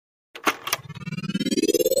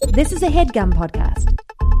This is a HeadGum podcast.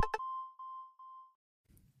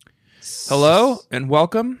 Hello and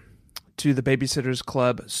welcome to the Babysitters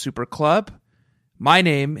Club Super Club. My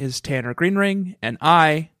name is Tanner Greenring, and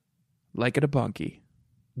I like it a bunky.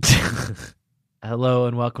 Hello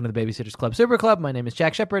and welcome to the Babysitters Club Super Club. My name is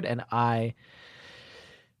Jack Shepard, and I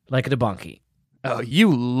like a debunky. Oh,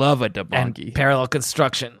 you love a debunky. And parallel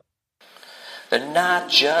construction. They're not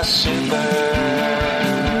just super,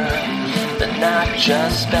 they're not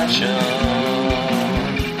just special.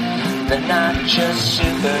 They're not just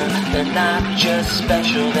super, they're not just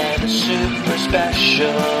special, they're the super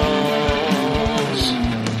specials.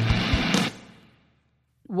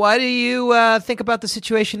 Why do you think about the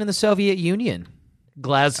situation in the Soviet Union?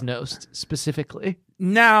 Glasnost, specifically.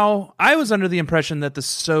 Now, I was under the impression that the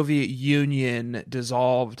Soviet Union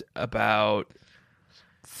dissolved about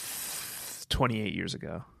 28 years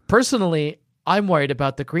ago. Personally, I'm worried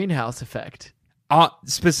about the greenhouse effect.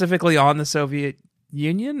 Specifically on the Soviet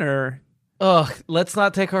Union, or? Ugh, let's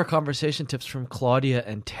not take our conversation tips from Claudia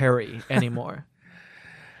and Terry anymore.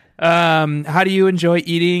 How do you enjoy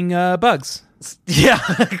eating bugs? Yeah,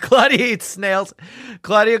 Claudia eats snails.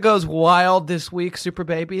 Claudia goes wild this week, super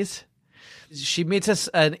babies. She meets us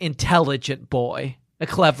an intelligent boy, a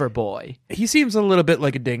clever boy. He seems a little bit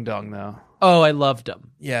like a ding-dong, though. Oh, I loved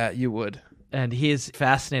him. Yeah, you would. And he is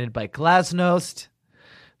fascinated by glasnost,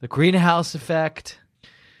 the greenhouse effect,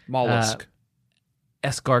 Mollusk.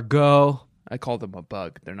 escargot. I call them a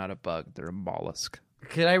bug. They're not a bug. They're a mollusk.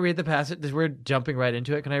 Can I read the passage? We're jumping right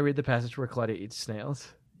into it. Can I read the passage where Claudia eats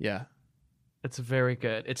snails? Yeah. It's very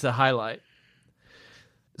good. It's the highlight.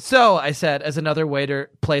 So, I said, as another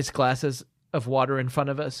waiter placed glasses of water in front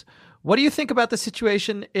of us, what do you think about the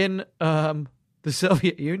situation in the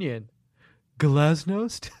Soviet Union?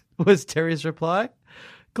 Glasnost was Terry's reply.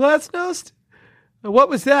 Glasnost? What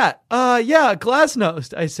was that? Yeah,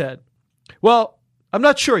 glasnost, I said. Well, I'm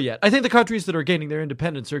not sure yet. I think the countries that are gaining their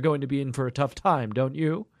independence are going to be in for a tough time, don't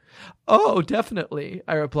you? Oh, definitely,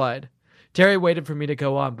 I replied. Terry waited for me to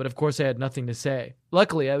go on, but of course I had nothing to say.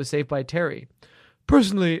 Luckily, I was saved by Terry.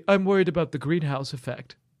 Personally, I'm worried about the greenhouse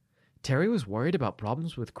effect. Terry was worried about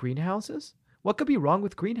problems with greenhouses? What could be wrong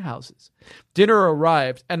with greenhouses? Dinner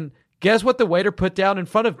arrived, and guess what the waiter put down in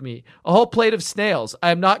front of me? A whole plate of snails.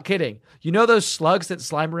 I am not kidding. You know those slugs that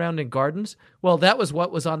slime around in gardens? Well, that was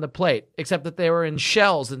what was on the plate, except that they were in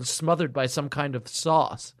shells and smothered by some kind of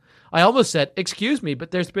sauce. I almost said, "Excuse me,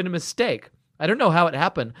 but there's been a mistake. I don't know how it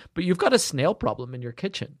happened, but you've got a snail problem in your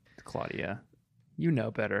kitchen." Claudia, you know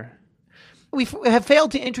better. We have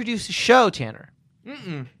failed to introduce the show, Tanner.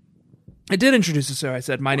 I did introduce the show. I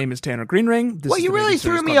said, my name is Tanner Greenring. Well, you really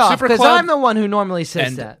threw me off, because I'm the one who normally says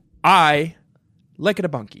and that. I like it a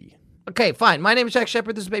bunky. Okay, fine. My name is Jack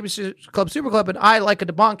Shepard. This is Babysitters Club Super Club, and I like a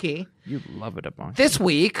debunky. You love it a bunky. This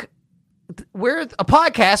week, we're a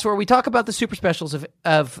podcast where we talk about the super specials of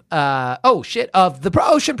the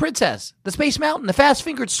Ocean Princess, the Space Mountain, the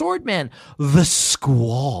Fast-Fingered Swordman, the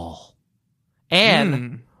Squall,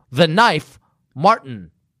 and the Knife,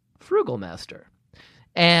 Martin, Frugal Master.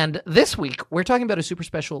 And this week, we're talking about a super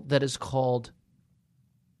special that is called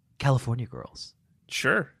California Girls.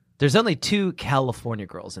 Sure. There's only 2 California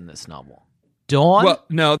girls in this novel. Dawn? Well,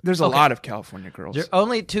 no, there's a lot of California girls. There are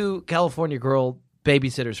only 2 California girl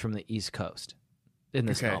babysitters from the East Coast in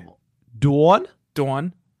this novel. Dawn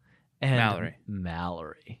and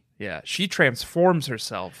Mallory. Yeah, she transforms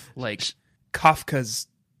herself like Kafka's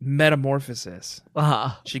metamorphosis.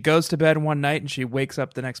 She goes to bed one night and she wakes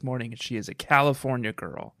up the next morning and she is a California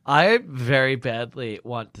girl. I very badly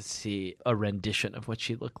want to see a rendition of what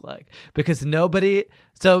she looked like, because nobody...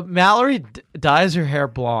 So Mallory dyes her hair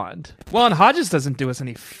blonde. Well, and Hodges doesn't do us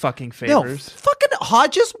any fucking favors. No, fucking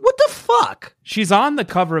Hodges? What the fuck? She's on the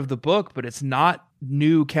cover of the book, but it's not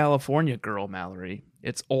new California girl Mallory.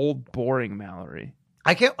 It's old, boring Mallory.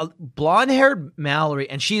 I can't... Blonde-haired Mallory,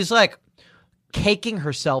 and she's like caking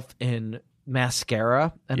herself in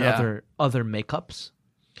mascara and other makeups.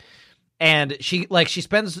 And she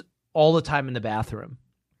spends all the time in the bathroom,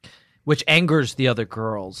 which angers the other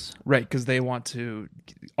girls. Right, because they want to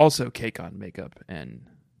also cake on makeup and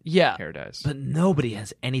hair dyes. But nobody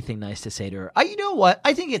has anything nice to say to her. You know what?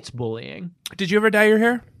 I think it's bullying. Did you ever dye your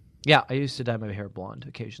hair? Yeah, I used to dye my hair blonde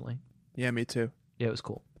occasionally. Yeah, me too. Yeah, it was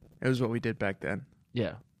cool. It was what we did back then.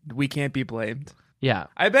 Yeah. We can't be blamed. Yeah.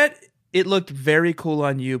 I bet it looked very cool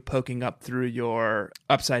on you poking up through your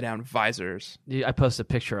upside-down visors. I posted a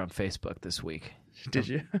picture on Facebook this week. Did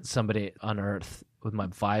you? Somebody unearthed with my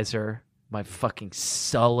visor, my fucking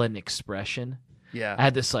sullen expression. Yeah. I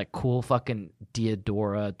had this like cool fucking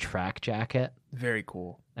Diodora track jacket. Very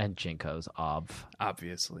cool. And Jinkos,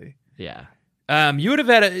 obviously. Yeah. You would have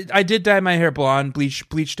had I did dye my hair blonde,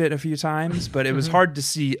 bleached it a few times, but it was hard to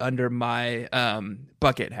see under my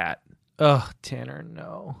bucket hat. Oh, Tanner,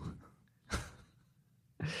 no.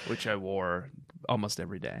 Which I wore almost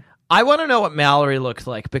every day. I want to know what Mallory looked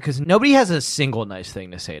like because nobody has a single nice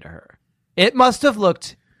thing to say to her. It must have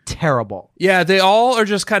looked terrible. Yeah, they all are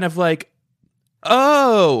just kind of like,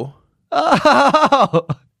 oh,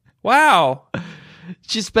 wow.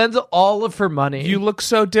 She spends all of her money. You look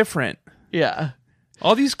so different. Yeah.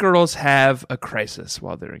 All these girls have a crisis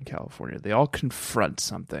while they're in California. They all confront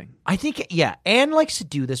something. I think, yeah, Anne likes to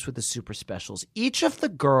do this with the super specials. Each of the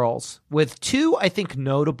girls, with two, I think,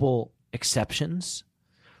 notable exceptions,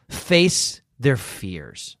 face their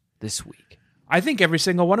fears this week. I think every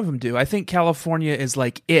single one of them do. I think California is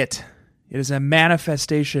like it. It is a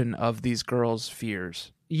manifestation of these girls'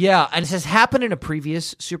 fears. Yeah, and this has happened in a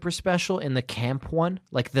previous super special in the camp one.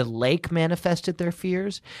 Like the lake manifested their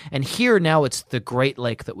fears. And here now it's the Great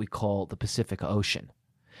Lake that we call the Pacific Ocean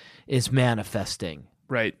is manifesting.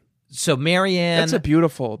 Right. So Marianne... That's a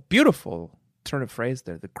beautiful, beautiful turn of phrase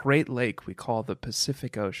there. The Great Lake we call the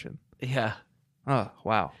Pacific Ocean. Yeah. Oh,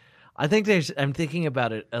 wow. I think I'm thinking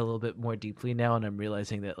about it a little bit more deeply now, and I'm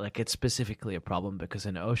realizing that like it's specifically a problem because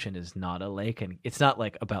an ocean is not a lake, and it's not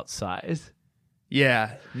like about size.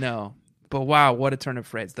 Yeah, no. But wow, what a turn of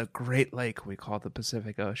phrase. The Great Lake we call the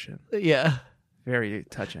Pacific Ocean. Yeah. Very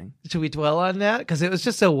touching. Should we dwell on that? Because it was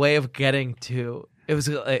just a way of getting to... It was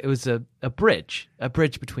a bridge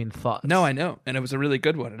between thoughts. No, I know. And it was a really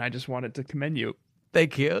good one, and I just wanted to commend you.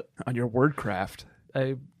 Thank you. On your wordcraft.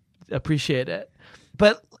 I appreciate it.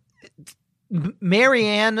 But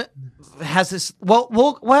Marianne has this... Well,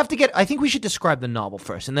 we'll have to get... I think we should describe the novel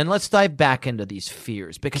first, and then let's dive back into these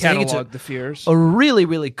fears. Because I think it's the fears. A really,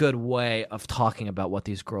 really good way of talking about what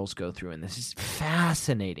these girls go through. And this is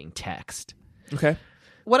fascinating text. Okay.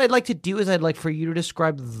 What I'd like to do is I'd like for you to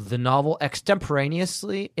describe the novel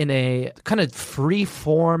extemporaneously in a kind of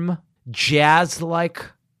free-form, jazz-like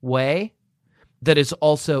way that is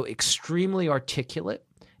also extremely articulate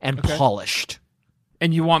and polished.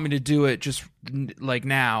 And you want me to do it just like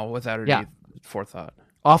now without any forethought?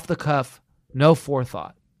 Off the cuff, no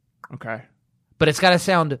forethought. Okay. But it's got to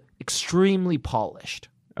sound extremely polished.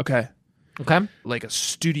 Okay. Okay? Like a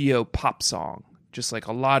studio pop song. Just like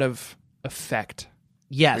a lot of effect.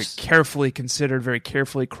 Yes. Very carefully considered, very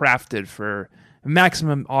carefully crafted for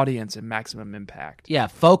maximum audience and maximum impact. Yeah,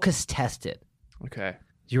 focus tested. Okay.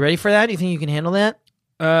 You ready for that? You think you can handle that?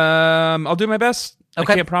 I'll do my best.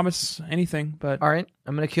 Okay. I can't promise anything, but all right.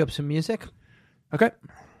 I'm gonna cue up some music. Okay.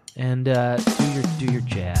 And do your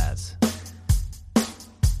jazz.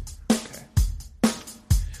 Okay.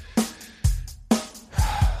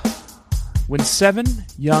 When 7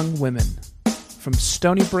 young women from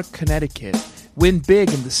Stony Brook, Connecticut, win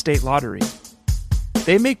big in the state lottery,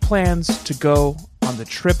 they make plans to go on the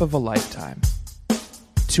trip of a lifetime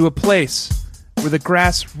to a place where the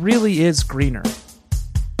grass really is greener.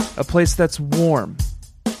 A place that's warm,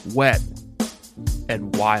 wet,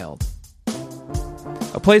 and wild.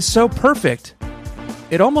 A place so perfect,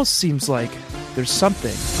 it almost seems like there's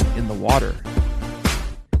something in the water.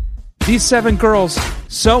 These 7 girls,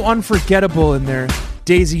 so unforgettable in their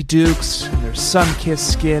Daisy Dukes and their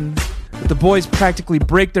sun-kissed skin, that the boys practically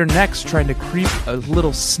break their necks trying to creep a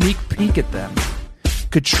little sneak peek at them,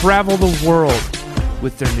 could travel the world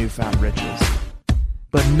with their newfound riches.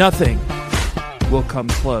 But nothing will come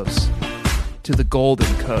close to the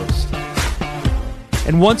Golden Coast.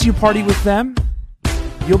 And once you party with them,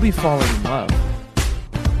 you'll be falling in love.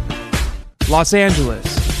 Los Angeles,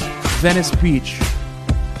 Venice Beach,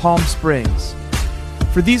 Palm Springs.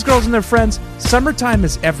 For these girls and their friends, summertime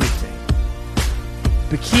is everything.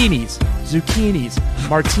 Bikinis, zucchinis,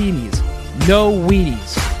 martinis, no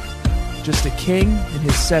weenies. Just a king and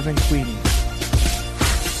his 7 queenies.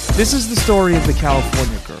 This is the story of the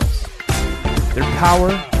California girls. Their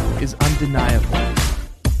power is undeniable.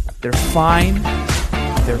 They're fine,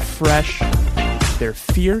 they're fresh, they're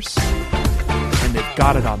fierce, and they've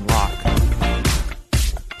got it on lock.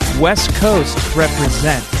 West Coast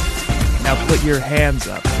represent. Now put your hands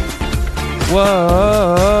up.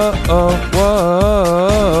 Whoa,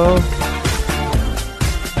 whoa.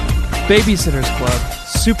 Babysitters Club,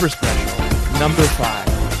 Super Special, number 5.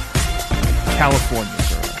 California girls.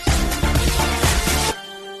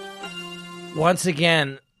 Once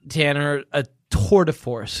again, Tanner, a tour de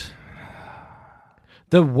force.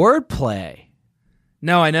 The wordplay.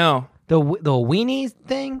 No, I know. The weenie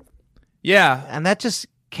thing? Yeah. And that just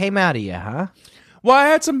came out of you, huh? Well, I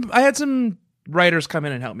had some writers come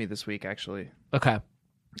in and help me this week, actually. Okay.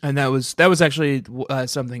 And that was actually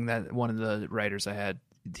something that one of the writers I had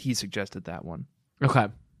he suggested that one. Okay.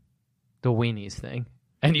 The weenies thing.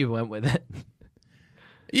 And you went with it.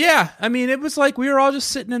 Yeah, I mean, it was like we were all just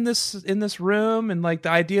sitting in this room, and like the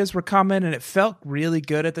ideas were coming, and it felt really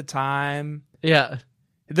good at the time. Yeah.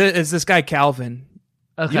 Is this guy Calvin?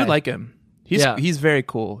 Okay. You like him? He's very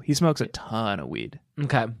cool. He smokes a ton of weed.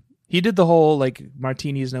 Okay. He did the whole like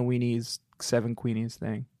martinis, no weenies, 7 queenies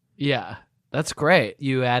thing. Yeah. That's great.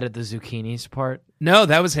 You added the zucchinis part? No,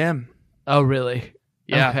 that was him. Oh, really?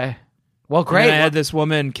 Yeah. Okay. Well, great. And I had this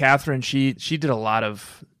woman, Catherine. She did a lot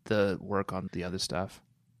of the work on the other stuff.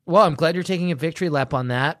 Well, I'm glad you're taking a victory lap on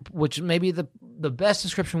that, which may be the best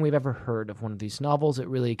description we've ever heard of one of these novels. It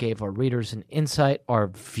really gave our readers an insight, our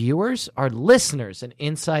viewers, our listeners, an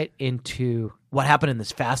insight into what happened in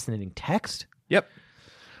this fascinating text. Yep.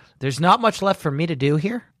 There's not much left for me to do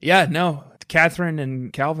here. Yeah, no. Catherine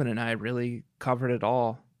and Calvin and I really covered it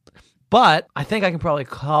all. But I think I can probably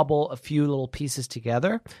cobble a few little pieces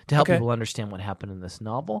together to help Okay. people understand what happened in this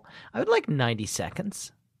novel. I would like 90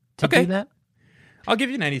 seconds to Okay. do that. I'll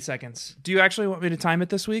give you 90 seconds. Do you actually want me to time it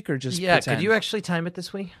this week or just pretend? Could you actually time it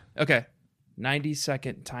this week? Okay.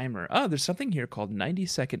 90-second timer. Oh, there's something here called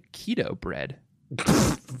 90-second keto bread.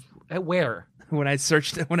 Where? When I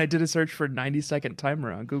did a search for 90-second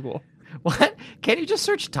timer on Google. What? Can't you just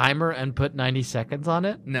search timer and put 90 seconds on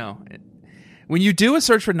it? No. When you do a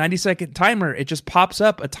search for 90-second timer, it just pops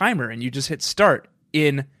up a timer and you just hit start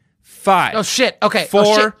in 5. Oh, shit. Okay. 4,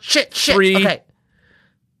 oh, shit. 3, Okay.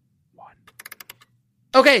 1.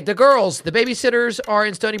 Okay, the girls, the babysitters are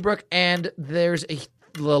in Stony Brook, and the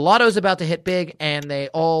lotto's about to hit big, and they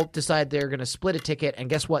all decide they're going to split a ticket, and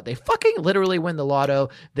guess what? They fucking literally win the lotto.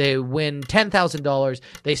 They win $10,000.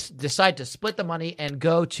 They decide to split the money and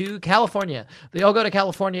go to California. They all go to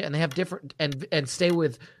California, and they have different, and stay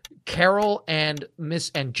with Carol and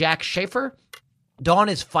Jack Schaefer. Dawn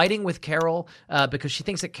is fighting with Carol because she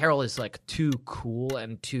thinks that Carol is like too cool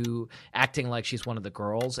and too acting like she's one of the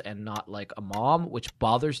girls and not like a mom, which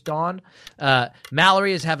bothers Dawn.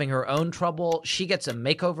 Mallory is having her own trouble. She gets a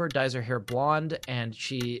makeover, dyes her hair blonde, and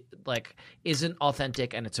she like isn't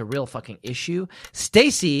authentic, and it's a real fucking issue.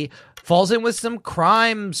 Stacy falls in with some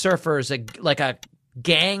crime surfers, like a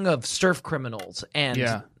gang of surf criminals,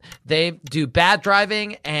 and they do bad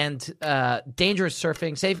driving and dangerous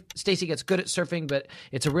surfing. Stacy gets good at surfing, but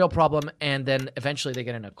it's a real problem, and then eventually they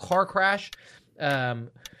get in a car crash.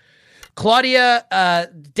 Claudia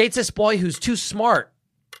dates this boy who's too smart,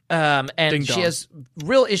 and Ding she dong. has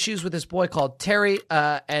real issues with this boy called Terry,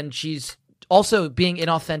 and she's also being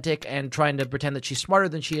inauthentic and trying to pretend that she's smarter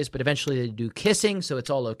than she is, but eventually they do kissing, so it's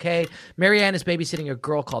all okay. Marianne is babysitting a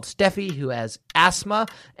girl called Steffi who has asthma,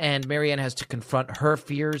 and Marianne has to confront her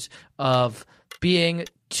fears of being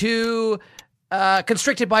too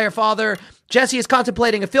constricted by her father. Jesse is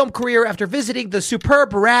contemplating a film career after visiting the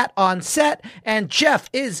superb rat on set, and Jeff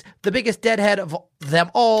is the biggest deadhead of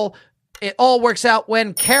them all. It all works out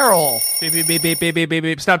when Carol... Beep, beep, beep, beep, beep, beep, beep,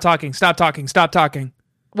 beep. Stop talking. Stop talking. Stop talking.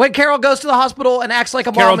 When Carol goes to the hospital and acts like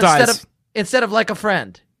a Carol mom dies. instead of like a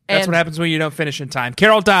friend. That's what happens when you don't finish in time.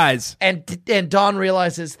 Carol dies. And Dawn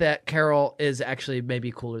realizes that Carol is actually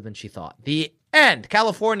maybe cooler than she thought. The end.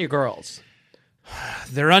 California girls.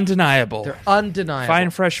 They're undeniable. They're undeniable. Fine,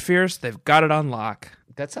 fresh, fierce. They've got it on lock.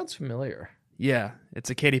 That sounds familiar. Yeah, it's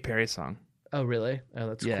a Katy Perry song. Oh, really? Oh,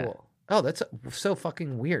 that's Yeah. cool. Oh, that's so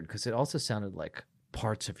fucking weird because it also sounded like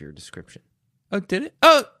parts of your description. Oh, did it?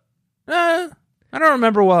 Oh, I don't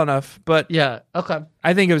remember well enough, but Yeah. Okay.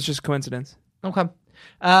 I think it was just coincidence. Okay.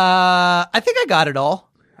 I think I got it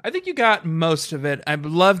all. I think you got most of it. I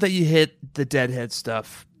love that you hit the Deadhead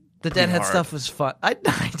stuff. The pretty Deadhead hard. stuff was fun.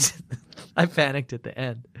 I panicked at the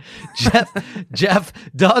end. Jeff,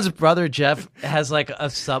 Dawn's brother Jeff has like a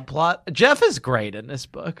subplot. Jeff is great in this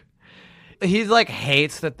book. He like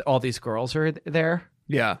hates that all these girls are there,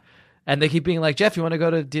 Yeah. and they keep being like, Jeff, you want to go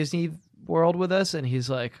to Disney World with us? And he's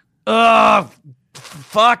like, ugh,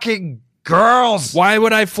 fucking girls. Why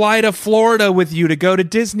would I fly to Florida with you to go to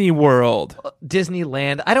Disney World?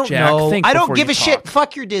 Disneyland. I don't Jack, know. think I don't before give you a shit. talk.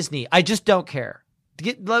 Fuck your Disney. I just don't care.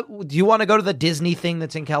 Do you want to go to the Disney thing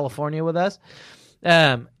that's in California with us?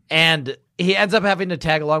 And he ends up having to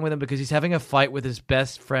tag along with him because he's having a fight with his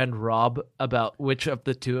best friend Rob about which of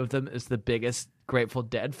the two of them is the biggest Grateful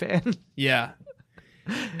Dead fan. Yeah.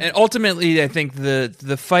 And ultimately, I think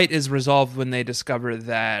the fight is resolved when they discover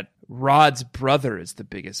that Rod's brother is the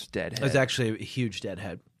biggest Deadhead. It's actually a huge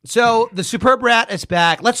deadhead. So the Superb Rat is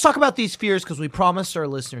back. Let's talk about these fears because we promised our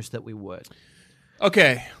listeners that we would.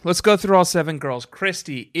 Okay, let's go through all 7 girls.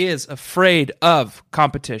 Christy is afraid of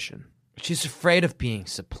competition. She's afraid of being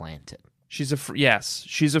supplanted. She's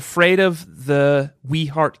afraid of the We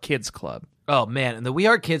Heart Kids Club. Oh, man. And the We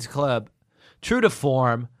Are Kids Club, true to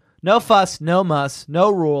form, no fuss, no muss,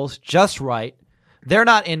 no rules, just right. They're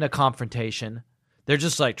not into confrontation. They're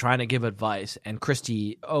just like trying to give advice, and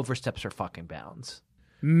Christy oversteps her fucking bounds.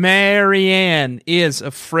 Marianne is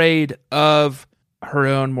afraid of her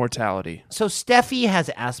own mortality. So Steffi has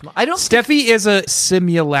asthma. Steffi is a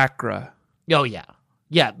simulacra. Oh, yeah.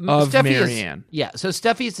 Yeah. Of Steffi Marianne. Yeah. So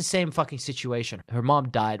Steffi is the same fucking situation. Her mom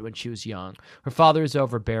died when she was young. Her father is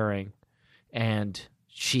overbearing, and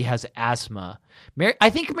she has asthma.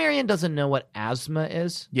 I think Marianne doesn't know what asthma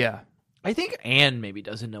is. Yeah. I think Anne maybe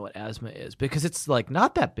doesn't know what asthma is because it's like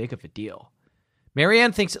not that big of a deal.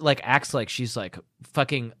 Marianne acts like she's like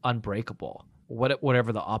fucking unbreakable.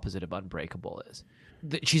 Whatever the opposite of unbreakable is.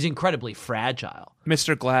 She's incredibly fragile.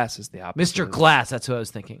 Mr. Glass is the opposite. Mr. Glass, that's what I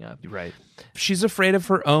was thinking of. Right. She's afraid of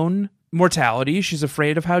her own mortality. She's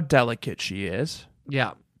afraid of how delicate she is.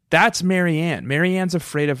 Yeah. That's Marianne. Marianne's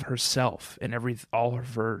afraid of herself and all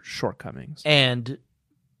of her shortcomings. And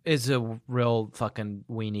is a real fucking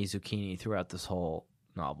weenie zucchini throughout this whole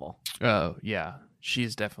novel. Oh, yeah.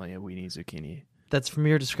 She's definitely a weenie zucchini. That's from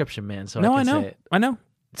your description, man. So no, I can know. say it. I know.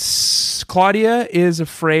 Claudia is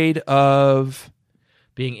afraid of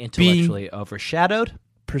being intellectually overshadowed,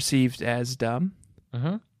 perceived as dumb.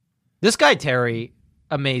 Mm-hmm. This guy Terry,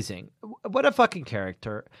 amazing. What a fucking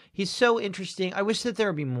character. He's so interesting. I wish that there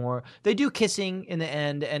would be more. They do kissing in the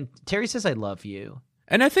end, and Terry says, "I love you."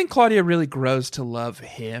 And I think Claudia really grows to love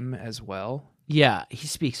him as well. Yeah, he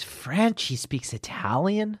speaks French. He speaks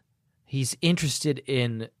Italian. He's interested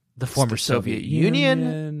in the former Soviet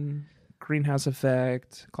Union. Greenhouse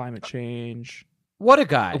effect, climate change. What a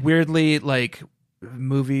guy. Weirdly, like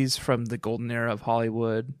movies from the golden era of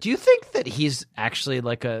Hollywood. Do you think that he's actually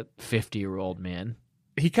like a 50-year-old man?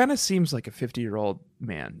 He kind of seems like a 50-year-old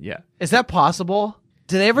man, yeah. Is that possible?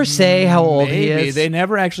 Do they ever say how old he is? They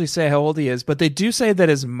never actually say how old he is, but they do say that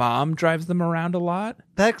his mom drives them around a lot.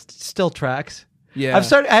 That still tracks. Yeah.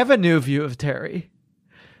 I have a new view of Terry.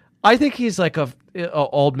 I think he's like a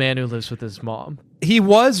old man who lives with his mom. He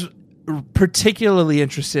was particularly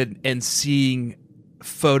interested in seeing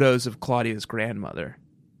photos of Claudia's grandmother.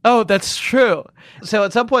 Oh, that's true. So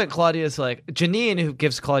at some point, Claudia's like, Janine, who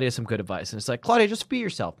gives Claudia some good advice, and it's like, Claudia, just be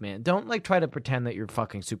yourself, man. Don't like try to pretend that you're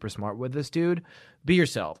fucking super smart with this dude. Be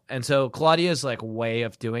yourself. And so Claudia's like way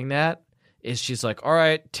of doing that is she's like, all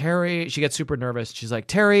right, Terry, she gets super nervous. She's like,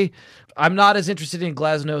 Terry, I'm not as interested in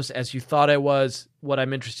Glasnost as you thought I was. What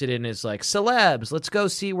I'm interested in is like celebs. Let's go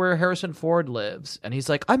see where Harrison Ford lives. And he's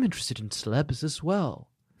like, I'm interested in celebs as well.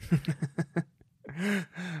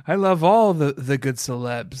 I love all the good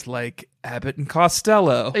celebs like Abbott and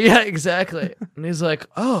Costello. Yeah, exactly. And he's like,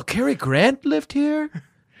 oh, Cary Grant lived here?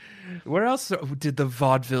 Where else did the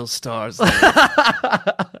vaudeville stars live?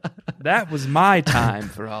 That was my time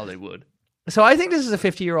for Hollywood. So I think this is a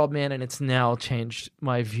 50-year-old man, and it's now changed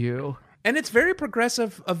my view. And it's very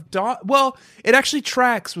progressive of Dawn. Well, it actually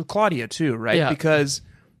tracks with Claudia too, right? Yeah. Because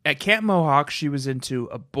at Camp Mohawk, she was into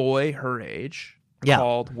a boy her age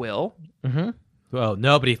called Will. Mm-hmm. Well,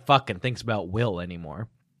 nobody fucking thinks about Will anymore.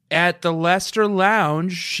 At the Lester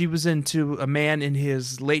Lounge, she was into a man in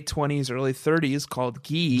his late 20s, early 30s called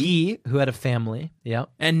Guy, who had a family. Yeah.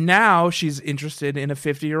 And now she's interested in a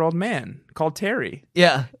 50-year-old man called Terry.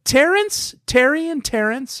 Yeah. Terry and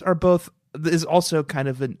Terrence is also kind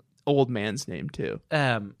of an old man's name too.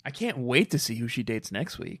 I can't wait to see who she dates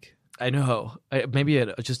next week. I know. Maybe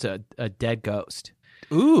just a dead ghost.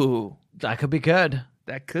 Ooh. That could be good.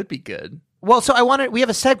 That could be good. Well, so we have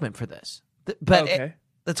a segment for this. But okay.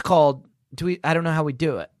 It's called, I don't know how we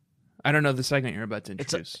do it. I don't know the segment you're about to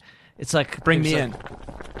introduce. It's like... Bring me in.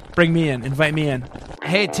 Invite me in.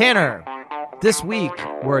 Hey, Tanner, this week,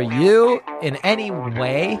 were you in any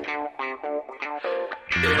way...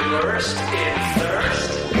 immersed in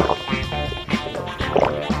thirst?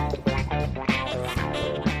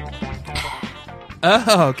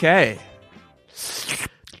 Oh, okay.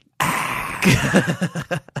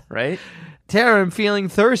 Right? Tanner, I'm feeling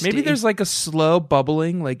thirsty. Maybe there's like a slow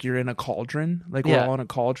bubbling, like you're in a cauldron, like we're all in a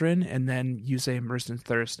cauldron, and then you say immersed in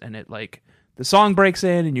thirst, and it like the song breaks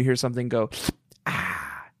in, and you hear something go.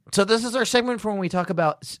 So this is our segment for when we talk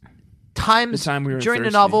about times the time we were during thirsty.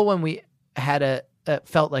 the novel when we had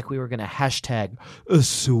felt like we were going to hashtag a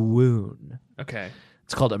swoon. Okay.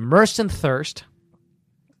 It's called Immersed in Thirst.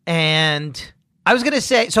 And I was going to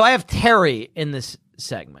say, so I have Terry in this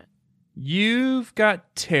segment. You've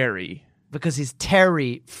got Terry. Because he's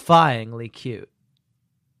terrifyingly cute.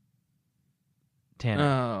 Tanner.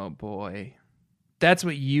 Oh boy. That's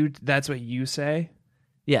what you say?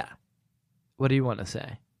 Yeah. What do you want to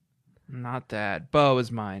say? Not that. Bo is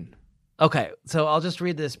mine. Okay, so I'll just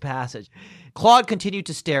read this passage. Claude continued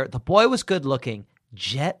to stare. The boy was good looking,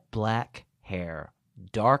 jet black hair,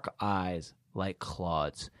 dark eyes like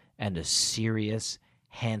Claude's, and a serious,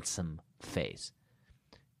 handsome face.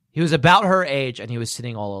 He was about her age, and he was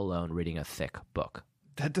sitting all alone reading a thick book.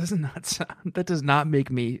 That does not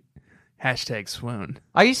make me #swoon.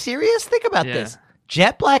 Are you serious? Think about this.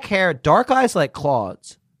 Jet black hair, dark eyes like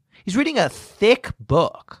Claude's. He's reading a thick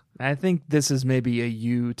book. I think this is maybe a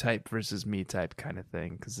you type versus me type kind of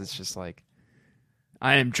thing, because it's just like,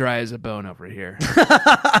 I am dry as a bone over here.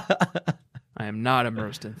 I am not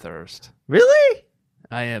immersed in thirst. Really?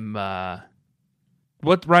 I am,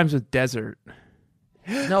 what rhymes with desert?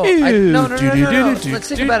 No. Let's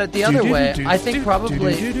think about it the other way. I think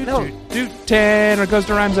probably... No. 10, or goes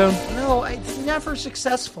to rhyme zone. No, it's never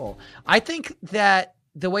successful. I think that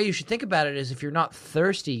the way you should think about it is if you're not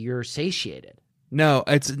thirsty, you're satiated. No,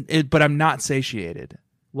 but I'm not satiated.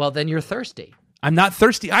 Well, then you're thirsty. I'm not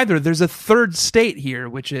thirsty either. There's a third state here,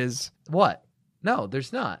 which is... What? No,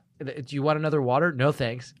 there's not. Do you want another water? No,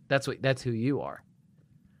 thanks. That's who you are.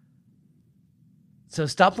 So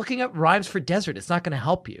stop looking up rhymes for desert. It's not going to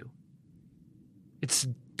help you. It's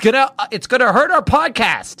gonna hurt our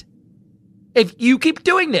podcast if you keep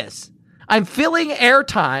doing this. I'm filling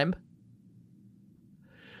airtime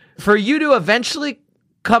for you to eventually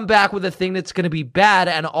come back with a thing that's going to be bad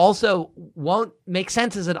and also won't make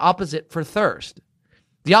sense as an opposite for thirst.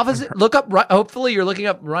 The opposite. Look up. Hopefully, you're looking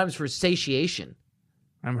up rhymes for satiation.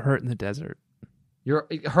 I'm hurt in the desert. You're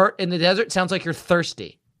hurt in the desert. Sounds like you're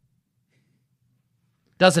thirsty,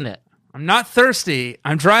 doesn't it? I'm not thirsty.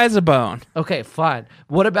 I'm dry as a bone. Okay, fine.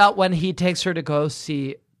 What about when he takes her to go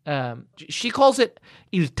see? She calls it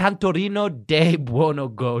Il Tantorino de Buono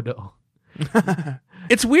Godo.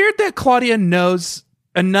 It's weird that Claudia knows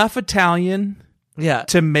enough Italian,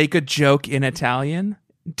 to make a joke in Italian.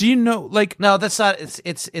 Do you know? Like, no, that's not.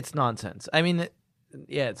 It's nonsense. I mean,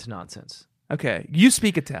 it's nonsense. Okay, you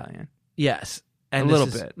speak Italian. Yes, and a little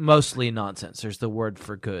bit. Mostly nonsense. There's the word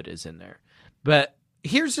for good is in there, but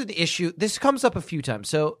here's the issue. This comes up a few times.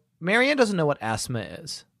 So Marianne doesn't know what asthma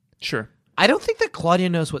is. Sure. I don't think that Claudia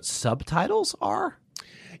knows what subtitles are.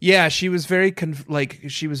 Yeah, she was very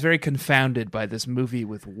confounded by this movie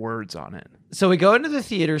with words on it. So we go into the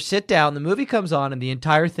theater, sit down, the movie comes on, and the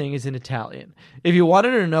entire thing is in Italian. If you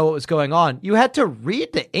wanted to know what was going on, you had to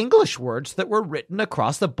read the English words that were written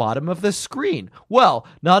across the bottom of the screen. Well,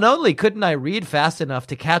 not only couldn't I read fast enough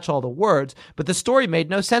to catch all the words, but the story made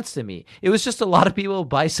no sense to me. It was just a lot of people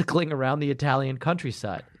bicycling around the Italian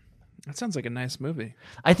countryside. That sounds like a nice movie.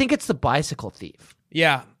 I think it's The Bicycle Thief.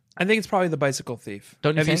 Yeah, I think it's probably The Bicycle Thief.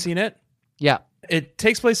 Have you seen it? Yeah. It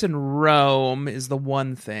takes place in Rome is the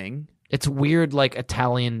one thing. It's weird, like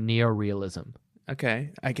Italian neorealism. Okay,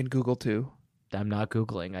 I can Google too. I'm not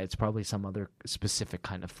Googling. It's probably some other specific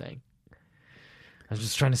kind of thing. I was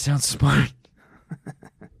just trying to sound smart.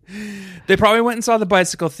 They probably went and saw The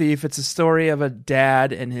Bicycle Thief. It's a story of a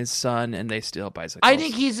dad and his son, and they steal bicycles. I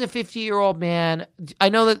think he's a 50-year-old man. I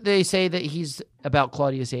know that they say that he's about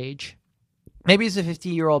Claudia's age. Maybe he's a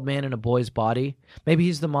 50-year-old man in a boy's body. Maybe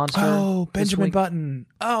he's the monster. Oh, Benjamin Button.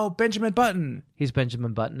 Oh, Benjamin Button. He's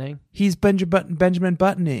Benjamin Buttoning. He's Benjamin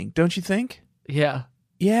Buttoning, don't you think? Yeah.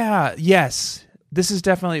 Yeah, yes. This is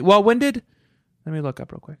definitely... Well, when did... Let me look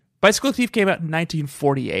up real quick. Bicycle Thief came out in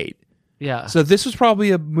 1948. Yeah. So this was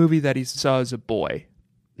probably a movie that he saw as a boy.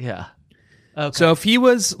 Yeah. Okay. So if he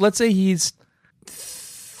was... Let's say he's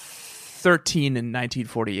 13 in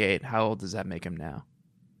 1948. How old does that make him now?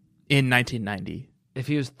 In 1990. If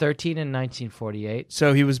he was 13 in 1948.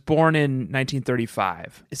 So he was born in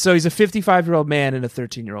 1935. So he's a 55-year-old man in a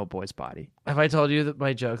 13-year-old boy's body. Have I told you that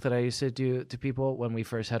my joke that I used to do to people when we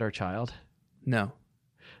first had our child? No.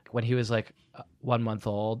 When he was like 1 month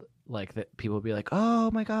old, like that, people would be like, "Oh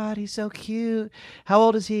my God, he's so cute. How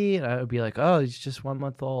old is he?" And I would be like, "Oh, he's just 1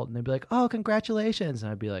 month old." And they'd be like, "Oh, congratulations."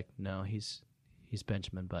 And I'd be like, "No, he's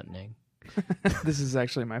Benjamin Buttoning." This is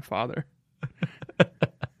actually my father.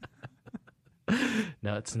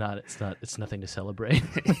 No, it's not. It's nothing to celebrate.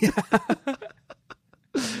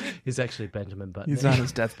 He's actually Benjamin Button. He's on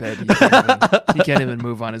his deathbed. He can't even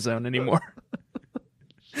move on his own anymore.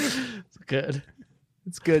 It's good.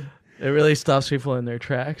 It's good. It really stops people in their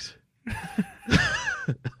tracks.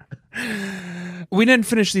 We didn't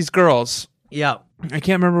finish these girls. Yeah. I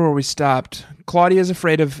can't remember where we stopped. Claudia's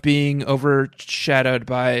afraid of being overshadowed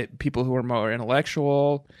by people who are more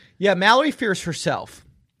intellectual. Yeah, Mallory fears herself.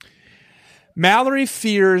 Mallory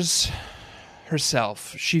fears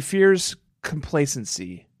herself. She fears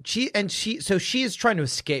complacency. She is trying to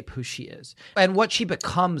escape who she is. And what she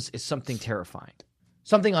becomes is something terrifying.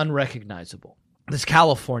 Something unrecognizable. This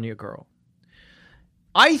California girl.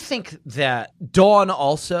 I think that Dawn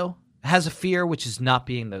also has a fear, which is not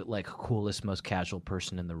being the coolest, most casual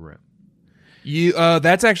person in the room.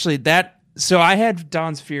 That's actually that. So I had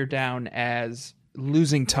Dawn's fear down as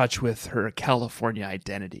losing touch with her California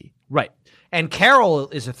identity. Right. And Carol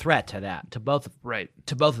is a threat to that, to both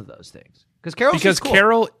of those things. Because cool.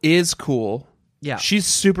 Carol is cool. Yeah. She's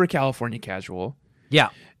super California casual. Yeah.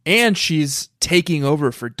 And she's taking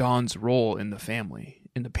over for Dawn's role in the family,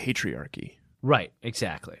 in the patriarchy. Right,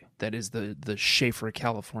 exactly. That is the Schaefer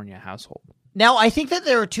California household. Now, I think that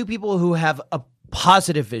there are two people who have a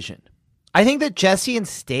positive vision. I think that Jesse and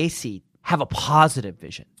Stacy have a positive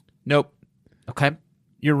vision. Nope. Okay.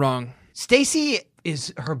 You're wrong. Stacy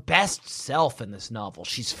is her best self in this novel.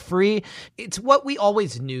 She's free. It's what we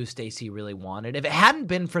always knew Stacy really wanted. If it hadn't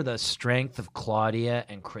been for the strength of Claudia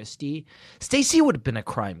and Christy, Stacy would have been a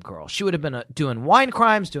crime girl. She would have been doing wine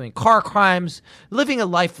crimes, doing car crimes, living a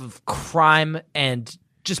life of crime and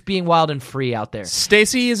just being wild and free out there.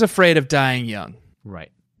 Stacy is afraid of dying young.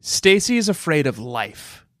 Right. Stacy is afraid of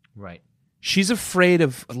life. Right. She's afraid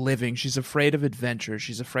of living. She's afraid of adventure.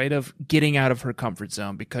 She's afraid of getting out of her comfort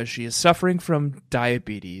zone because she is suffering from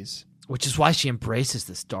diabetes. Which is why she embraces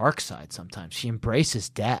this dark side sometimes. She embraces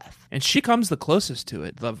death. And she comes the closest to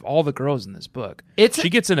it of all the girls in this book. She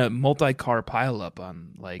gets in a multi-car pileup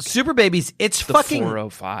on Super Babies. It's the fucking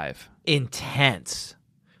 405. Intense.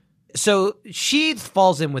 So she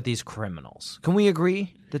falls in with these criminals. Can we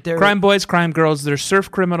agree that they're crime boys, crime girls? They're surf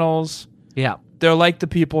criminals. Yeah. They're like the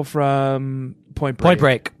people from Point Break. Point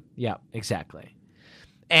Break. Yeah, exactly.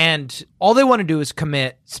 And all they want to do is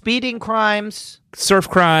commit speeding crimes. Surf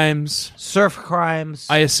crimes.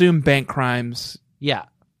 I assume bank crimes. Yeah.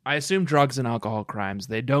 I assume drugs and alcohol crimes.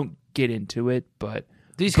 They don't get into it, but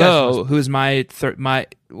these guys Bo, who's when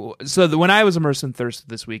I was immersed in Thirst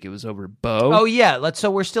this week, it was over Bo. Oh, yeah. So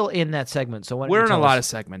we're still in that segment. So we're in a lot of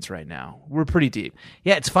segments right now. We're pretty deep.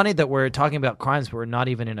 Yeah, it's funny that we're talking about crimes, but we're not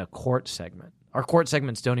even in a court segment. Our court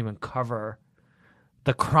segments don't even cover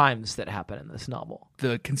the crimes that happen in this novel.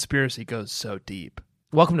 The conspiracy goes so deep.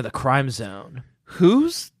 Welcome to the crime zone.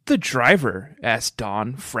 Who's the driver? Asked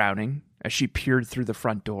Dawn, frowning, as she peered through the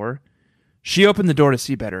front door. She opened the door to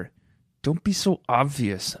see better. Don't be so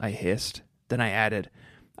obvious, I hissed. Then I added,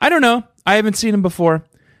 I don't know. I haven't seen him before.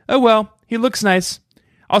 Oh well, he looks nice.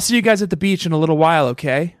 I'll see you guys at the beach in a little while,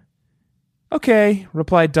 okay? Okay,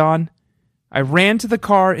 replied Dawn. I ran to the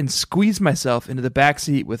car and squeezed myself into the back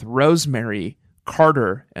seat with Rosemary,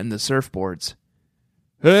 Carter, and the surfboards.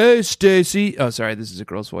 Hey, Stacy. Oh, sorry, this is a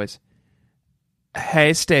girl's voice.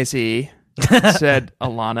 Hey, Stacy, said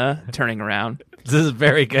Alana, turning around. This is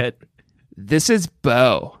very good. This is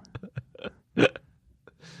Bo.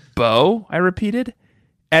 Bo, I repeated,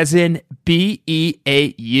 as in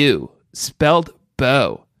B-E-A-U, spelled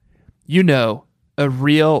Bo. You know, a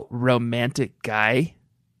real romantic guy.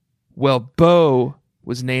 Well, Bo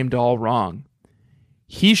was named all wrong.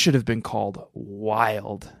 He should have been called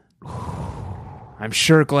Wild. I'm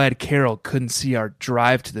sure glad Carol couldn't see our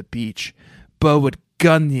drive to the beach. Bo would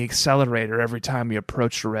gun the accelerator every time we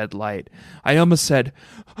approached a red light. I almost said,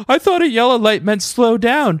 I thought a yellow light meant slow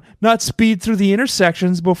down, not speed through the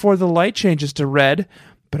intersections before the light changes to red.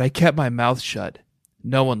 But I kept my mouth shut.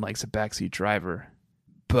 No one likes a backseat driver.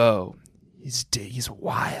 Bo, he's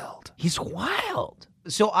wild. He's wild.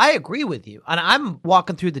 So I agree with you. And I'm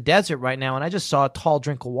walking through the desert right now, and I just saw a tall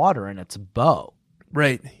drink of water, and it's Bo.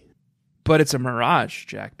 Right. But it's a mirage,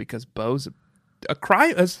 Jack, because Bo's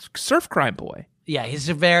a surf crime boy. Yeah, he's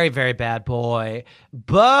a very, very bad boy.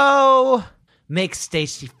 Bo makes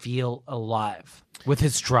Stacy feel alive with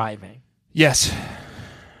his driving. Yes.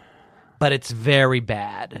 But it's very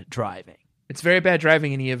bad driving. It's very bad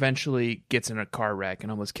driving, and he eventually gets in a car wreck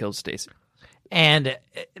and almost kills Stacy. And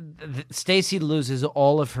Stacy loses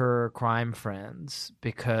all of her crime friends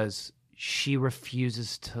because she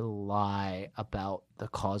refuses to lie about the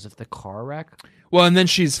cause of the car wreck. Well, and then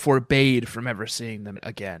she's forbade from ever seeing them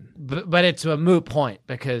again. But it's a moot point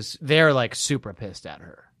because they're like super pissed at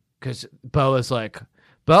her. Because Bo is like,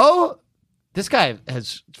 Bo, this guy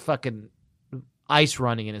has fucking ice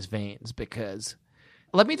running in his veins. Because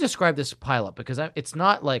let me describe this pileup because it's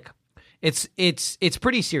not like it's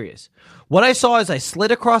pretty serious. What I saw as I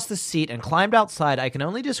slid across the seat and climbed outside, I can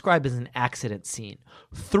only describe as an accident scene.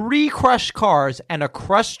 3 crushed cars and a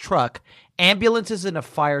crushed truck, ambulances and a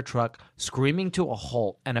fire truck screaming to a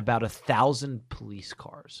halt, and about 1,000 police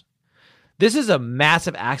cars. This is a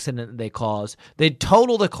massive accident they caused. They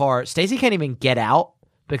totaled a car. Stacy can't even get out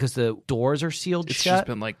because the doors are sealed shut. It's just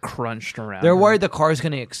been like crunched around. They're worried the car is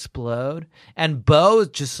going to explode. And Bo is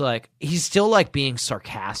just like, he's still like being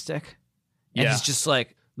sarcastic. And he's just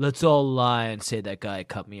like, let's all lie and say that guy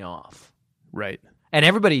cut me off. Right. And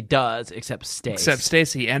everybody does except Stace. Except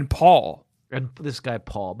Stacy and Paul. And this guy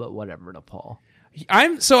Paul, but whatever to Paul.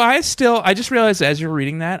 I just realized as you're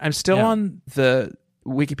reading that, I'm still on the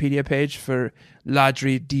Wikipedia page for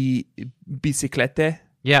Ladri di Biciclette.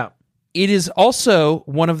 Yeah. It is also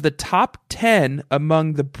one of the top 10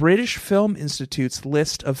 among the British Film Institute's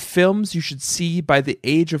list of films you should see by the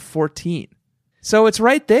age of 14. So it's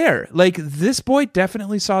right there. Like, this boy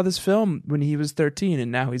definitely saw this film when he was 13,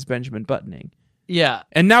 and now he's Benjamin Buttoning. Yeah.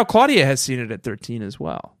 And now Claudia has seen it at 13 as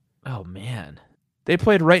well. Oh, man. They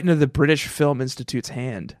played right into the British Film Institute's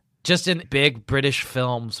hand. Just in big British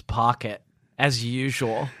film's pocket, as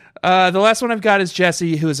usual. The last one I've got is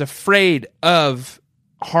Jessie, who is afraid of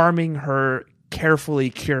harming her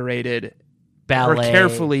carefully curated Ballet. her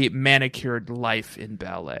carefully manicured life in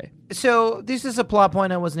ballet. So this is a plot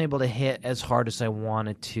point I wasn't able to hit as hard as I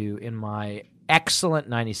wanted to in my excellent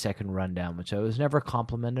 90-second rundown, which I was never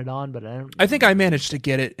complimented on, but I think I managed to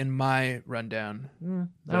get it in my rundown.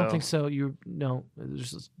 I don't think so.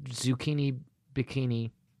 There's zucchini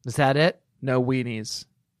bikini. Is that it? No weenies.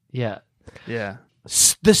 Yeah. Yeah.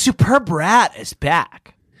 The Superb Rat is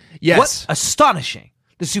back. Yes. What astonishing.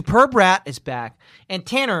 The Superb Rat is back. And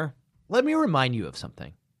Tanner, let me remind you of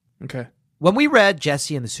something. Okay. When we read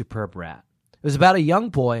Jessie and the Superb Rat, it was about a young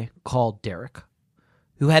boy called Derek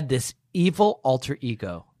who had this evil alter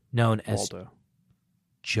ego known as Waldo.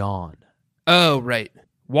 John. Oh, right.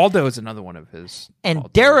 Waldo is another one of his.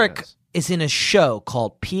 And Derek is in a show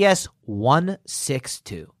called PS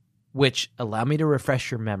 162, which, allow me to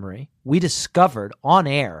refresh your memory, we discovered on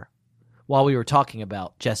air while we were talking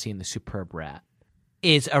about Jessie and the Superb Rat,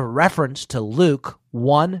 is a reference to Luke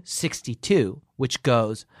 162, which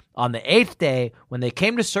goes, on the 8th day, when they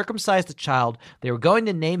came to circumcise the child, they were going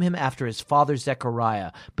to name him after his father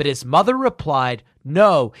Zechariah. But his mother replied,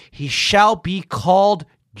 no, he shall be called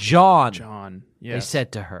John. John, yes. They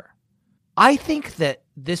said to her. I think that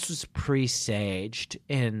this was presaged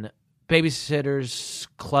in Babysitters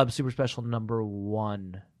Club Super Special number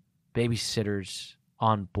 1, Babysitters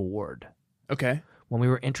on Board. Okay. When we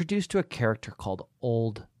were introduced to a character called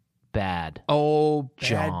Old Bad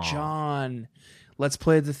John. Let's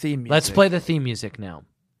play the theme music. Let's play the theme music now.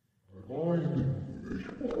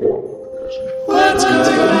 Let's go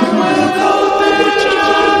to Old Bad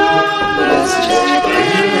John.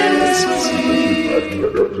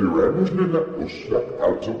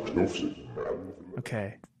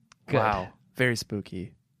 Okay. Good. Wow. Very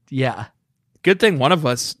spooky. Yeah. Good thing one of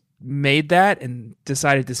us made that and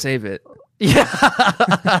decided to save it. Yeah.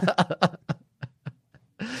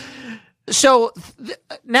 So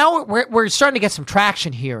now we're starting to get some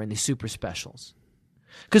traction here in these super specials.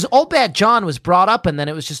 Because Old Bad John was brought up and then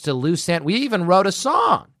it was just a loose end. We even wrote a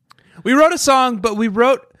song. We wrote a song, but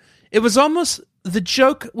it was almost, the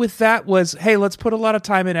joke with that was, hey, let's put a lot of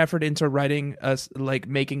time and effort into writing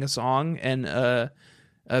making a song and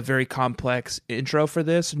a very complex intro for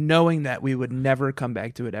this, knowing that we would never come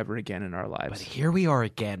back to it ever again in our lives. But here we are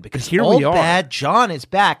again, because here Old we are. Bad John is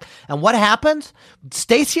back. And what happens?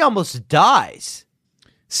 Stacy almost dies.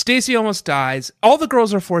 Stacy almost dies. All the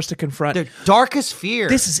girls are forced to confront Their darkest fear.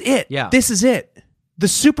 This is it. Yeah. This is it. The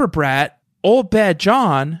super brat, Old Bad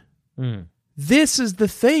John, this is the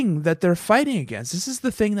thing that they're fighting against. This is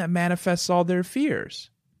the thing that manifests all their fears.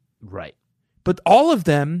 Right. But all of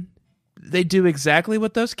them, they do exactly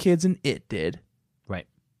what those kids in It did. Right.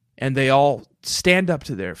 And they all stand up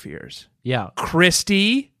to their fears. Yeah.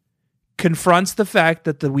 Christy confronts the fact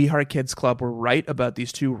that the We Heart Kids Club were right about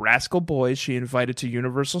these two rascal boys she invited to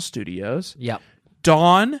Universal Studios. Yep.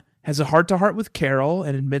 Dawn has a heart-to-heart with Carol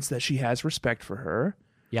and admits that she has respect for her.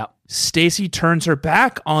 Yep. Stacy turns her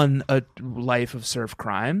back on a life of surf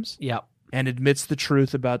crimes. Yep. And admits the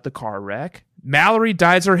truth about the car wreck. Mallory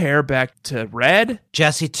dyes her hair back to red.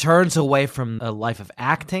 Jessie turns away from a life of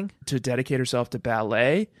acting to dedicate herself to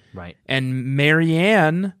ballet. Right. And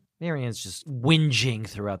Marianne's just whinging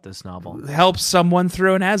throughout this novel. Helps someone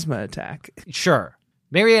through an asthma attack. Sure.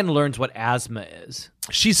 Marianne learns what asthma is.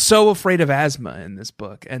 She's so afraid of asthma in this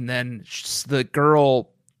book. And then the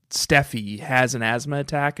girl, Steffi, has an asthma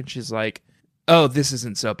attack. And she's like, oh, this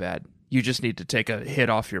isn't so bad. You just need to take a hit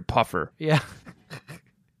off your puffer. Yeah.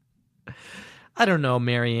 I don't know,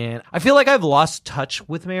 Marianne. I feel like I've lost touch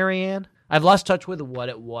with Marianne. I've lost touch with what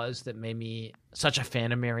it was that made me such a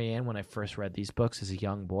fan of Marianne when I first read these books as a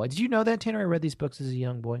young boy. Did you know that, Tanner? I read these books as a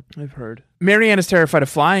young boy. I've heard. Marianne is terrified of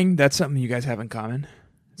flying. That's something you guys have in common.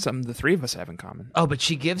 Something the three of us have in common. Oh, but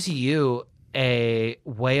she gives you a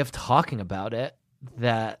way of talking about it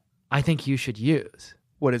that I think you should use.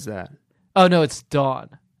 What is that? Oh, no, it's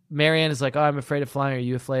Dawn. Marianne is like, oh, I'm afraid of flying. Are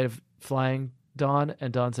you afraid of flying, Dawn?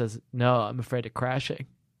 And Dawn says, no, I'm afraid of crashing.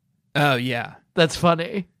 Oh, yeah. That's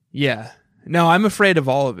funny. Yeah. No, I'm afraid of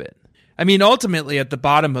all of it. I mean, ultimately, at the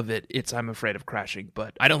bottom of it, it's I'm afraid of crashing,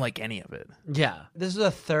 but I don't like any of it. Yeah. This is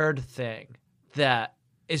a third thing that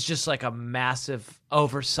is just like a massive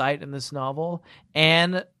oversight in this novel.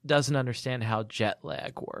 Anne doesn't understand how jet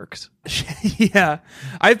lag works. Yeah.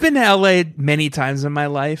 I've been to LA many times in my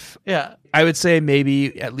life. Yeah. I would say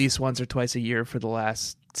maybe at least once or twice a year for the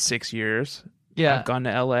last 6 years. Yeah. I've gone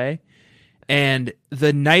to LA. And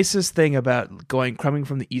the nicest thing about coming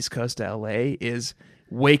from the East Coast to LA is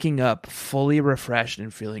waking up fully refreshed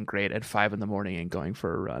and feeling great at 5 a.m. and going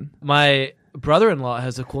for a run. My brother-in-law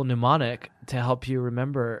has a cool mnemonic to help you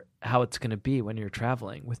remember how it's going to be when you're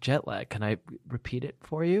traveling with jet lag. Can I repeat it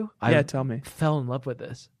for you? Yeah, tell me. Fell in love with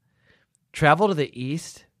this. Travel to the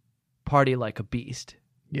east, party like a beast.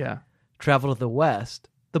 Yeah. Travel to the west,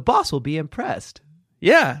 the boss will be impressed.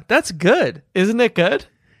 Yeah, that's good. Isn't it good?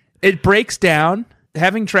 It breaks down.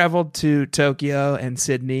 Having traveled to Tokyo and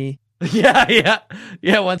Sydney, Yeah.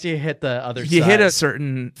 Once you hit the other side. you hit a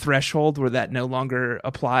certain threshold where that no longer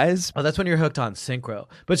applies. Oh, that's when you're hooked on synchro.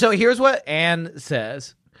 But so here's what Anne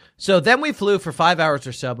says. So then we flew for 5 hours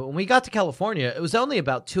or so, but when we got to California, it was only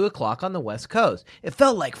about 2 o'clock on the West Coast. It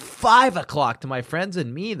felt like 5 o'clock to my friends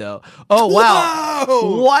and me, though. Oh, wow.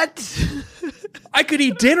 Whoa! What? I could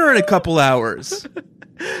eat dinner in a couple hours.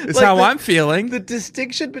 It's Like how I'm feeling. The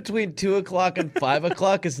distinction between 2 o'clock and 5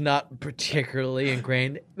 o'clock is not particularly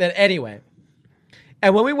ingrained. But anyway.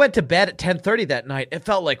 And when we went to bed at 10:30 that night, it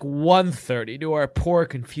felt like 1:30 to our poor,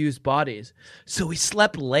 confused bodies. So we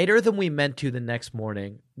slept later than we meant to the next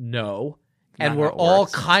morning. No. And Not we're how it all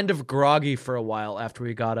works. kind of groggy for a while after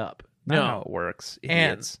we got up. Not how it works.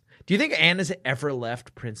 Anne. Idiots. Do you think Anne has ever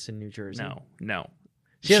left Princeton, New Jersey? No.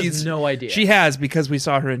 She has no idea. She has because we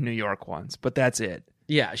saw her in New York once, but that's it.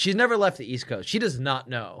 Yeah, she's never left the East Coast. She does not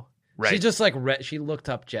know. Right. She just like she looked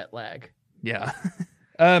up jet lag. Yeah.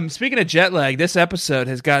 Speaking of jet lag, this episode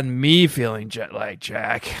has gotten me feeling jet lag,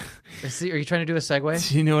 Jack. Are you trying to do a segue?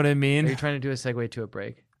 Do you know what I Are you mean? trying to do a segue to a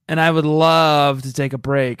break? And I would love to take a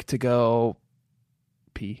break to go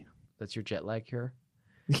pee. That's your jet lag cure?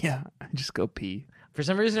 Yeah, just go pee. For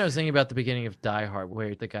some reason, I was thinking about the beginning of Die Hard,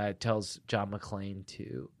 where the guy tells John McClane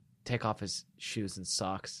to take off his shoes and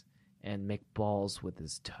socks and make balls with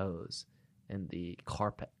his toes in the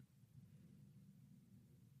carpet.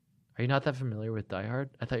 Are you not that familiar with Die Hard?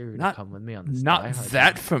 I thought you were going to come with me on this. Not Die Hard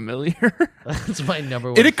that thing. familiar. That's my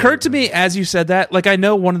number one. It occurred to favorite me movie. as you said that, like I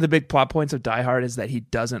know one of the big plot points of Die Hard is that he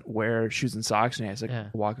doesn't wear shoes and socks and he has to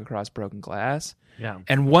walk across broken glass. Yeah.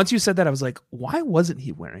 And once you said that, I was like, why wasn't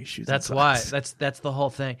he wearing shoes That's and why. socks? That's the whole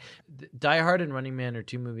thing. Die Hard and Running Man are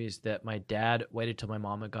two movies that my dad waited till my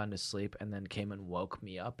mom had gone to sleep and then came and woke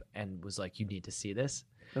me up and was like, "You need to see this."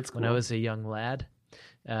 That's cool. When I was a young lad,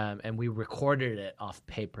 and we recorded it off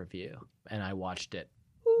pay-per-view, and I watched it.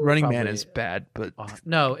 Running Man probably- is bad, but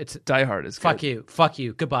No, it's Die Hard is fuck good.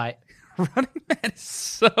 you, goodbye. Running Man is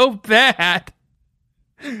so bad.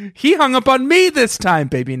 He hung up on me this time,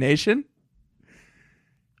 Baby Nation.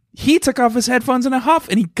 He took off his headphones in a huff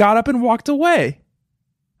and he got up and walked away.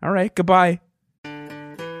 All right, goodbye.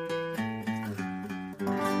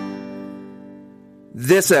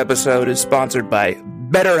 This episode is sponsored by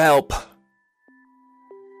BetterHelp.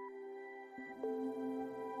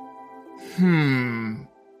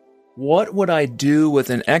 What would I do with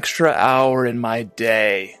an extra hour in my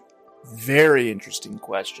day? Very interesting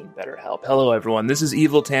question, BetterHelp. Hello, everyone. This is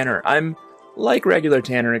Evil Tanner. I'm like regular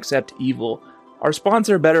Tanner, except evil. Our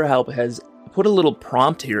sponsor, BetterHelp, has put a little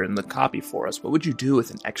prompt here in the copy for us. What would you do with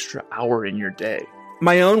an extra hour in your day?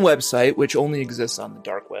 My own website, which only exists on the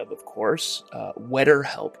dark web, of course,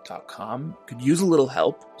 wetterhelp.com, could use a little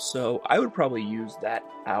help. So I would probably use that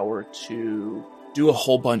hour to do a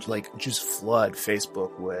whole bunch, like just flood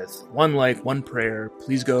Facebook with one like, one prayer.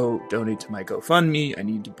 Please go donate to my GoFundMe. I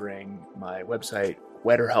need to bring my website,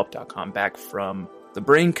 wetterhelp.com, back from the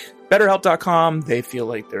brink. BetterHelp.com, they feel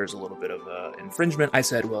like there's a little bit of infringement. I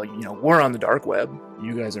said, well, we're on the dark web.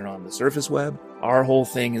 You guys are on the surface web. Our whole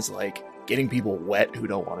thing is like getting people wet who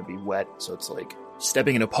don't want to be wet. So it's like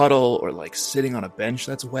stepping in a puddle or like sitting on a bench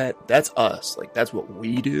that's wet. That's us. Like that's what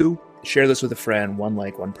we do. Share this with a friend. One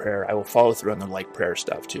like, one prayer. I will follow through on the like prayer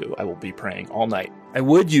stuff too. I will be praying all night. I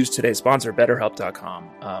would use today's sponsor, BetterHelp.com.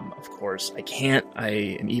 Of course, I can't. I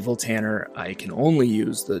am evil Tanner. I can only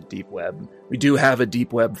use the deep web. We do have a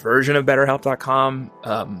deep web version of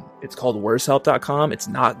BetterHelp.com. It's called WorseHelp.com. It's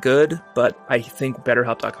not good, but I think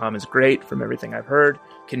BetterHelp.com is great from everything I've heard.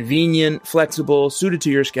 Convenient, flexible, suited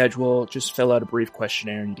to your schedule. Just fill out a brief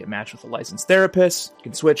questionnaire and you get matched with a licensed therapist. You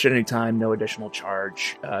can switch at any time, no additional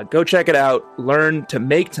charge. Go check it out. Learn to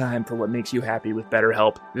make time for what makes you happy with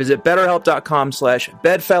BetterHelp. Visit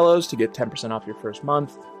BetterHelp.com/bedfellows to get 10% off your first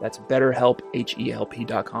month. That's BetterHelp,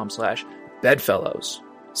 HELP.com/bedfellows.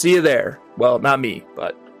 See you there. Well, not me,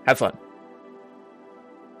 but have fun.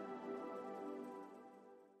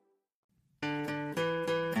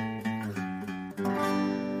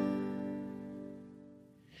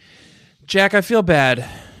 Jack, I feel bad.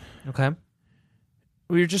 Okay.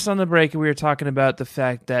 We were just on the break and we were talking about the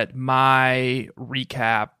fact that my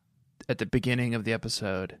recap at the beginning of the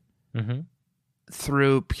episode,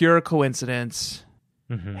 through pure coincidence,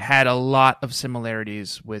 had a lot of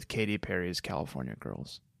similarities with Katy Perry's California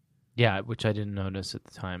Girls. Yeah, which I didn't notice at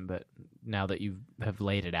the time, but now that you have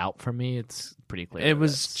laid it out for me, it's pretty clear. It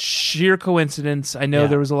was sheer coincidence. I know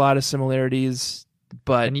there was a lot of similarities,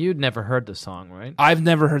 but... And you'd never heard the song, right? I've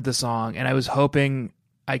never heard the song, and I was hoping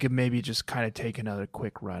I could maybe just kind of take another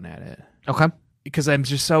quick run at it. Okay. Because I'm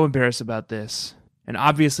just so embarrassed about this. And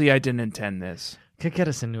obviously I didn't intend this. Could get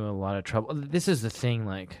us into a lot of trouble. This is the thing,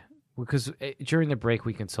 like, because during the break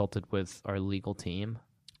we consulted with our legal team.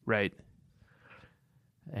 Right.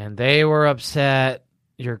 And they were upset.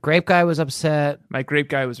 Your grape guy was upset. My grape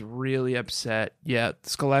guy was really upset. Yeah,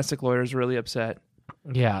 Scholastic lawyer's really upset.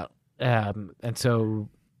 Yeah. And so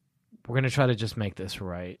we're going to try to just make this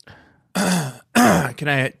right. Can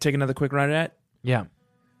I take another quick run at it? Yeah.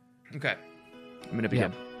 Okay. I'm going to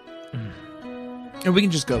begin. And we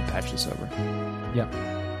can just go patch this over. Yeah.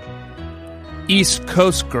 East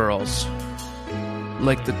Coast girls,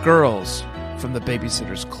 like the girls from the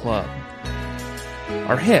Babysitters Club,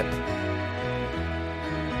 are hip.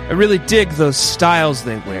 I really dig those styles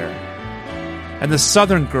they wear. And the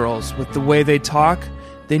Southern girls, with the way they talk,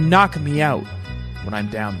 they knock me out when I'm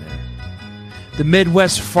down there. The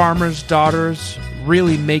Midwest farmers' daughters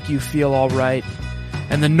really make you feel all right.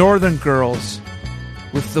 And the Northern girls,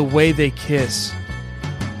 with the way they kiss,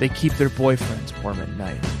 they keep their boyfriends warm at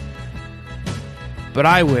night. But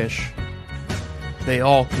I wish they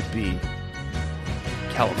all could be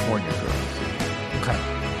California girls. Okay.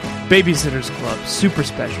 Babysitters Club, super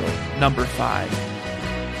special, number 5,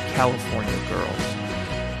 California girls.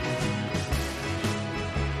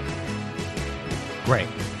 Great.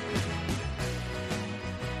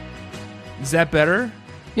 Is that better?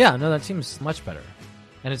 Yeah, no, that seems much better.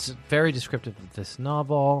 And it's very descriptive of this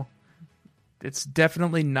novel. It's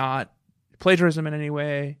definitely not plagiarism in any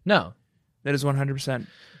way. No. That is 100%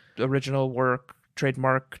 original work,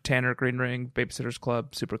 trademark, Tanner, Green Ring, Babysitters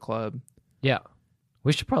Club, Super Club. Yeah.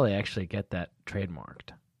 We should probably actually get that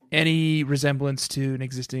trademarked. Any resemblance to an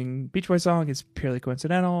existing Beach Boys song is purely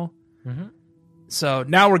coincidental. So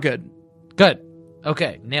now we're good. Good.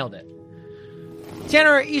 Okay, nailed it.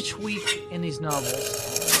 Tanner, each week in these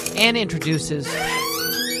novels, Anne introduces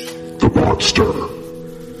the monster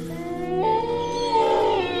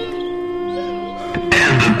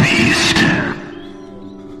and the beast.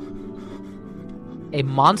 a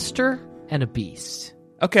monster and a beast.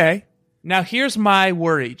 Okay. Now, here's my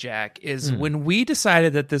worry, Jack, is when we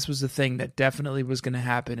decided that this was a thing that definitely was going to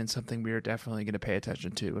happen and something we were definitely going to pay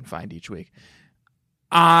attention to and find each week,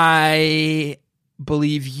 I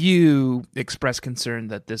believe you expressed concern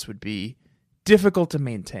that this would be difficult to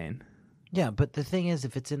maintain. Yeah, but the thing is,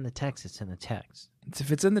 if it's in the text, it's in the text.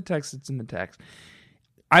 If it's in the text, it's in the text.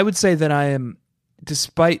 I would say that I am,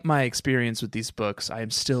 despite my experience with these books, I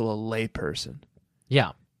am still a layperson.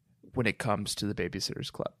 Yeah. When it comes to the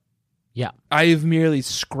Babysitter's Club. Yeah. I have merely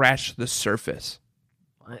scratched the surface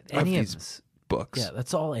any of of these us. books. Yeah,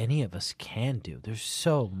 that's all any of us can do. There's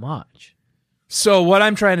so much. So what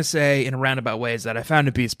I'm trying to say in a roundabout way is that I found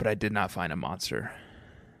a beast, but I did not find a monster.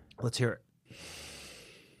 Let's hear it.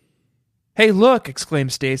 Hey, look,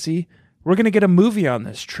 exclaimed Stacy. We're going to get a movie on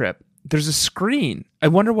this trip. There's a screen. I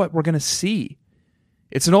wonder what we're going to see.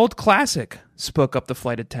 It's an old classic, spoke up the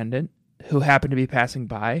flight attendant, who happened to be passing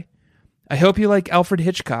by. I hope you like Alfred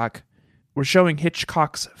Hitchcock. We're showing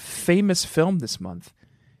Hitchcock's famous film this month.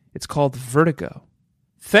 It's called Vertigo.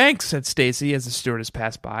 Thanks, said Stacy as the stewardess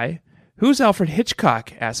passed by. Who's Alfred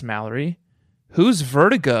Hitchcock? Asked Mallory. Who's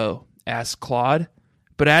Vertigo? Asked Claude.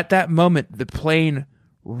 But at that moment, the plane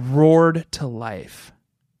roared to life.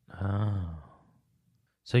 Oh.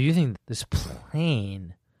 So you think this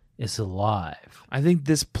plane is alive. I think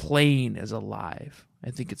this plane is alive.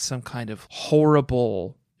 I think it's some kind of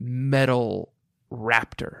horrible metal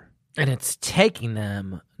raptor. And it's taking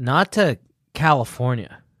them not to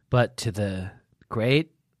California, but to the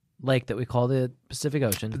great lake that we call the Pacific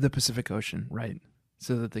Ocean. The Pacific Ocean, right.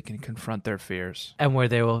 So that they can confront their fears. And where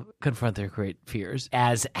they will confront their great fears,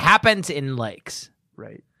 as happens in lakes.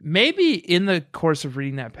 Right. Maybe in the course of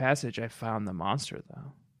reading that passage, I found the monster,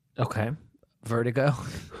 though. Okay. Vertigo.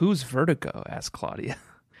 Who's Vertigo? Asked Claudia.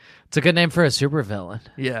 It's a good name for a supervillain.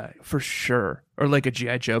 Yeah, for sure. Or like a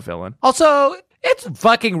G.I. Joe villain. Also, it's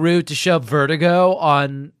fucking rude to show Vertigo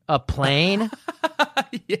on a plane.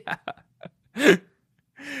 Yeah.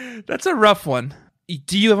 That's a rough one.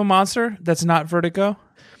 Do you have a monster that's not Vertigo?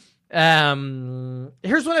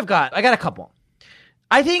 Here's what I've got. I got a couple.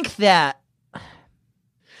 I think that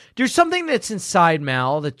there's something that's inside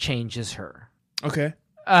Mal that changes her. Okay.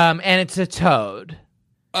 And it's a toad.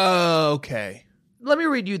 Oh, okay. Let me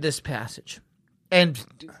read you this passage. And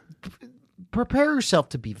prepare yourself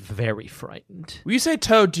to be very frightened. When you say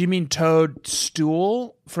toad, do you mean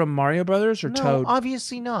Toadstool from Mario Brothers or No, Toad?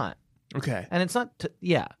 obviously not. Okay. And it's not...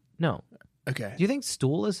 no. Okay. Do you think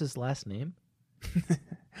Stool is his last name?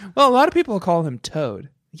 Well, a lot of people call him Toad.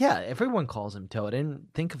 Yeah, everyone calls him Toad. I didn't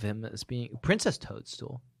think of him as being Princess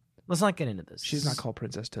Toadstool. Let's not get into this. She's not called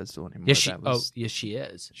Princess Toadstool anymore. Yes, she. That Yes, she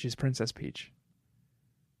is. She's Princess Peach.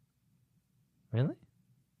 Really?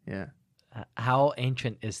 Yeah. How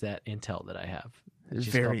ancient is that intel that I have? It's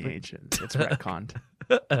She's very called ancient. It's retconned.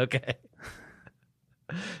 Okay.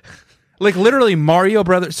 Like literally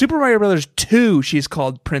Super Mario Brothers 2, she's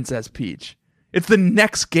called Princess Peach. It's the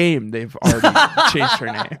next game they've already changed her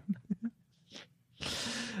name.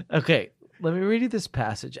 Okay, let me read you this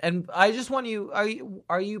passage. And I just want you,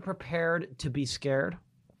 are you prepared to be scared?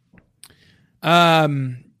 I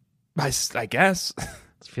guess.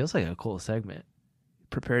 It feels like a cool segment.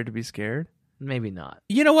 Prepared to be scared? Maybe not.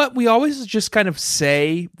 You know what? We always just kind of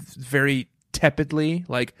say very tepidly,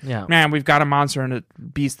 like, Yeah. man, we've got a monster and a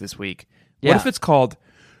beast this week. Yeah. What if it's called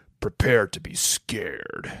Prepare to be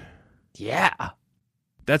Scared? Yeah.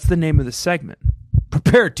 That's the name of the segment.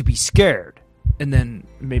 Prepared to be scared. And then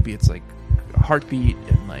maybe it's like heartbeat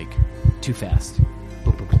and like... Too fast.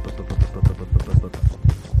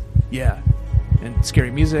 Yeah. And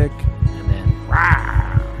scary music. And then,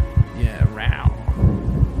 rah. Yeah, row.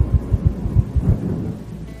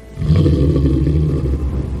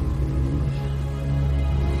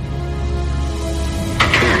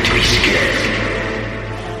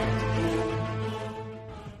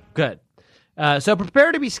 Good. So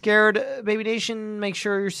prepare to be scared, Baby Nation. Make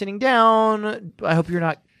sure you're sitting down. I hope you're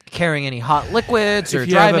not carrying any hot liquids or If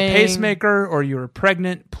you driving. have a pacemaker or you're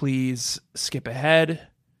pregnant, please skip ahead.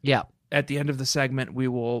 Yeah. At the end of the segment, we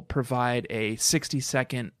will provide a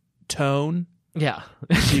 60-second tone. Yeah.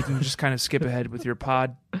 So you can just kind of skip ahead with your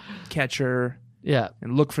pod catcher Yeah.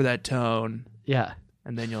 and look for that tone, Yeah.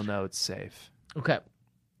 and then you'll know it's safe. Okay.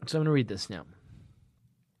 So I'm going to read this now.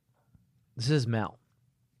 This is Mel.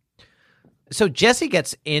 So Jesse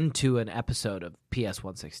gets into an episode of PS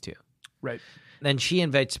 162. Right. Then she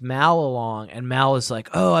invites Mal along, and Mal is like,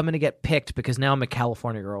 oh, I'm going to get picked because now I'm a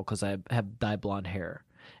California girl because I have dyed blonde hair.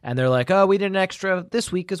 And they're like, oh, we did an extra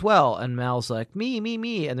this week as well. And Mal's like, me.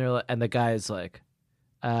 And they're like, and the guy is like,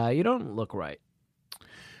 you don't look right.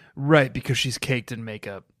 Right, because she's caked in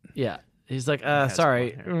makeup. Yeah. He's like, has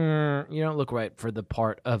sorry, blonde you don't look right for the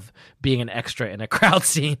part of being an extra in a crowd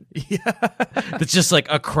scene. Yeah. That's just like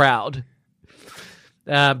a crowd.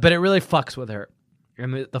 But it really fucks with her.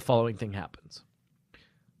 And the following thing happens.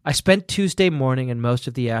 I spent Tuesday morning and most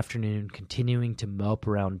of the afternoon continuing to mope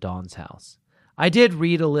around Dawn's house. I did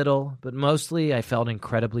read a little, but mostly I felt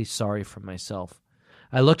incredibly sorry for myself.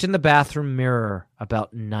 I looked in the bathroom mirror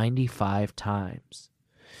about 95 times.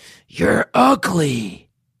 You're ugly,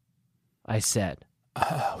 I said.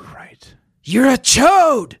 Oh, right. You're a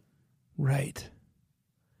chode! Right.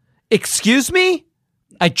 Excuse me?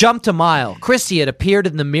 I jumped a mile. Christy had appeared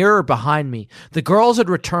in the mirror behind me. The girls had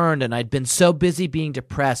returned, and I'd been so busy being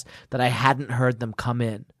depressed that I hadn't heard them come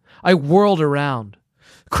in. I whirled around.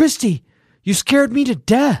 Christy, you scared me to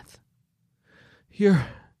death. You're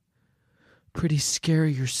pretty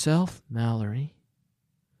scary yourself, Mallory.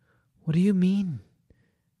 What do you mean?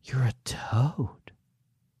 You're a toad.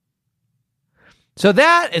 So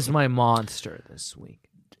that is my monster this week.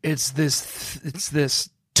 It's this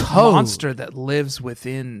Toad. monster that lives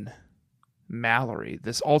within Mallory,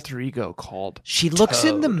 this alter ego called She looks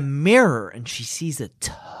in the Toad. mirror and she sees a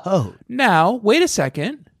toad. Now, wait a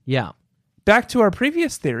second. Yeah. Back to our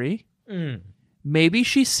previous theory. Maybe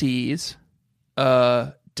she sees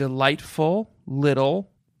a delightful little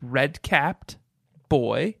red-capped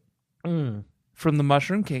boy from the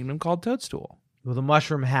Mushroom Kingdom called Toadstool. With a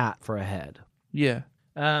mushroom hat for a head. Yeah.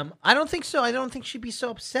 I don't think so. I don't think she'd be so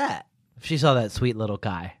upset if she saw that sweet little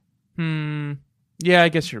guy. Yeah, I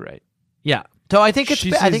guess you're right. Yeah. So I think it's.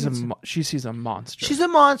 She sees a monster. She's a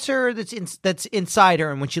monster that's inside her,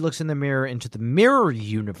 and when she looks in the mirror into the mirror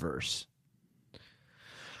universe,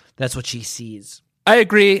 that's what she sees. I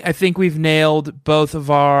agree. I think we've nailed both of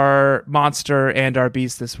our monster and our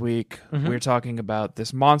beast this week. We're talking about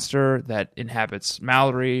this monster that inhabits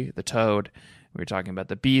Mallory, the toad. We're talking about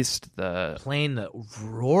the beast, the plane that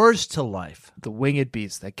roars to life. The winged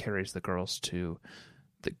beast that carries the girls to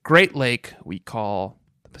the great lake we call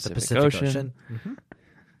the Pacific Ocean.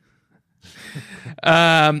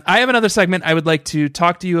 I have another segment I would like to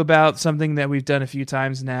talk to you about, something that we've done a few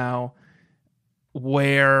times now,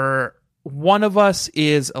 where one of us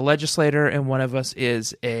is a legislator and one of us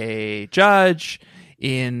is a judge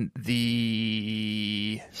in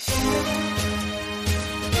the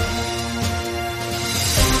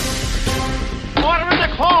Order in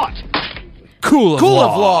the court! Cool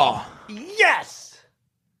of law.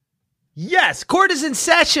 Yes, court is in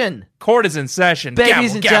session. Court is in session.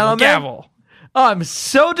 Babies and gentlemen. Gavel. Oh, I'm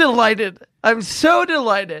so delighted.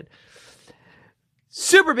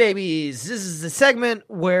 Super Babies. This is the segment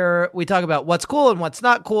where we talk about what's cool and what's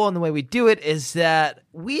not cool, and the way we do it is that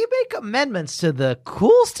we make amendments to the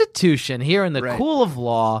Constitution here in the Cool of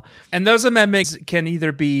Law. And those amendments can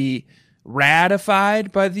either be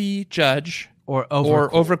ratified by the judge or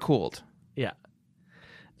overcooled. Yeah.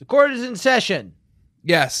 The court is in session.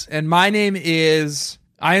 Yes, and my name is...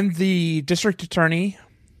 I'm the district attorney,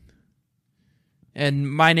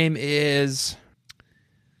 and my name is...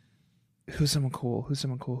 Who's someone cool?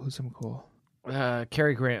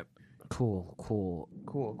 Cary Grant. Cool.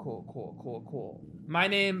 My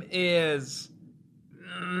name is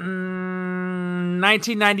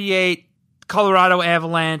 1998 Colorado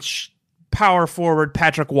Avalanche power forward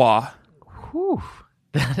Patrick Waugh. Whew,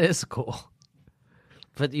 that is cool.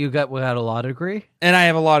 But you got without a law degree? And I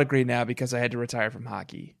have a law degree now because I had to retire from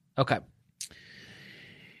hockey. Okay.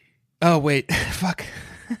 Oh, wait. Fuck.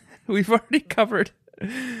 We've already covered...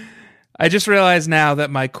 I just realized now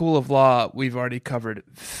that my Cool of Law we've already covered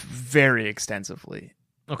very extensively.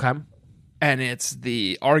 Okay. And it's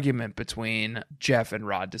the argument between Jeff and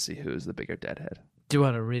Rod to see who's the bigger deadhead. Do you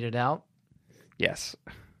want to read it out? Yes.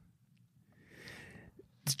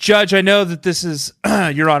 Judge, I know that this is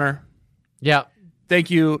Your Honor. Yeah.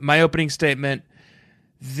 Thank you. My opening statement.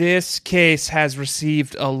 This case has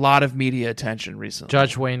received a lot of media attention recently.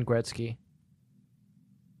 Judge Wayne Gretzky.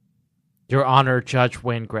 Your Honor, Judge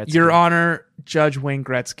Wayne Gretzky. Your Honor, Judge Wayne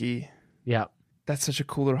Gretzky. Yeah. That's such a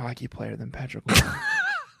cooler hockey player than Patrick Waugh.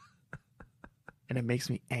 And it makes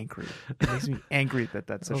me angry. It makes me angry that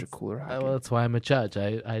that's such a cooler hockey. Well, that's why I'm a judge.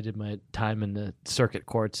 I did my time in the circuit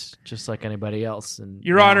courts just like anybody else. And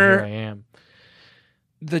Your Honor, here I am.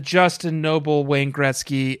 The just and noble Wayne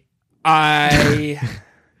Gretzky, I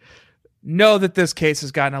know that this case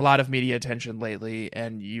has gotten a lot of media attention lately,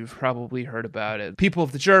 and you've probably heard about it. People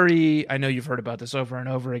of the jury, I know you've heard about this over and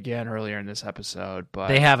over again earlier in this episode, but...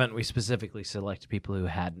 They haven't. We specifically selected people who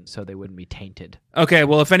hadn't, so they wouldn't be tainted. Okay,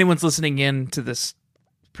 well, if anyone's listening in to this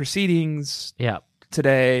proceedings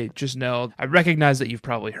today, just know, I recognize that you've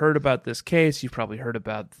probably heard about this case, you've probably heard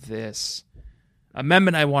about this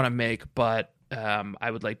amendment I want to make, but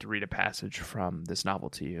I would like to read a passage from this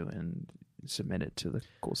novel to you and submit it to the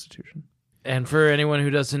Constitution. And for anyone who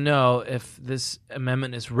doesn't know, if this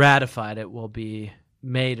amendment is ratified, it will be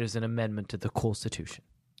made as an amendment to the Constitution.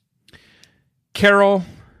 Carol,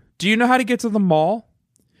 do you know how to get to the mall?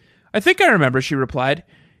 I think I remember, she replied.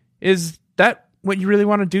 Is that what you really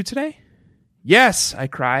want to do today? Yes, I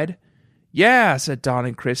cried. Yeah, said Don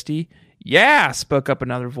and Christy. Yeah, spoke up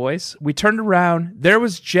another voice. We turned around. There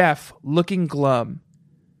was Jeff, looking glum.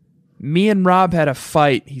 Me and Rob had a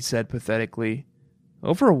fight, he said pathetically.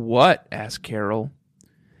 Over what? Asked Carol.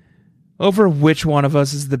 Over which one of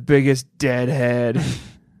us is the biggest deadhead.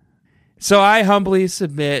 So I humbly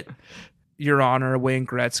submit, Your Honor, Wayne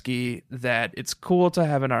Gretzky, that it's cool to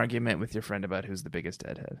have an argument with your friend about who's the biggest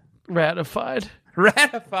deadhead. Ratified.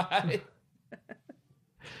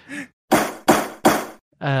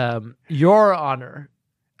 Your Honor.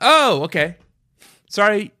 Oh, okay.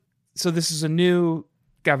 Sorry. So this is a new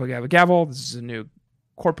gavel. This is a new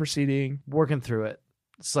court proceeding. Working through it.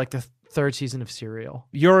 It's like the third season of Serial.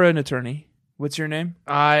 You're an attorney. What's your name?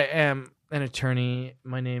 I am an attorney.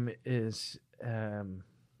 My name is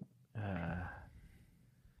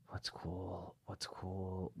what's cool?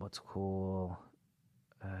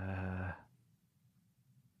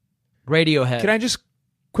 Radiohead. Can I just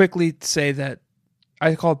quickly say that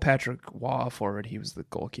I called Patrick Waugh forward. He was the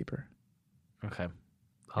goalkeeper. Okay.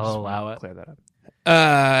 I I'll just allow wanted it. to clear that up.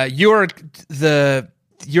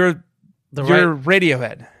 You're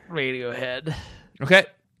Radiohead. Radiohead. Okay.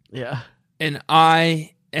 Yeah. And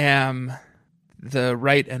I am the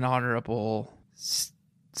right and honorable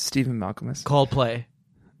Stephen Malcolmus. Coldplay.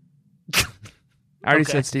 I already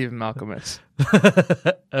Okay. said Stephen Malcolmus.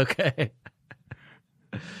 Okay.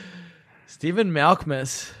 Stephen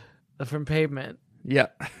Malcolmus from Pavement. Yeah.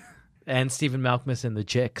 And Stephen Malcolmus in the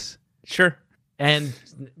Chicks. Sure. And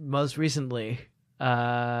most recently,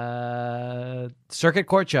 circuit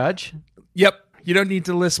court judge. Yep. You don't need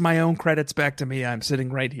to list my own credits back to me. I'm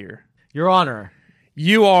sitting right here. Your Honor.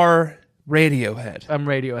 You are Radiohead. I'm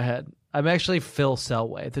Radiohead. I'm actually Phil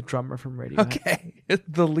Selway, the drummer from Radiohead. Okay.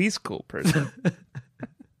 The least cool person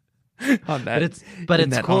on that. But in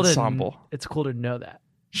it's that cool ensemble. it's cool to know that.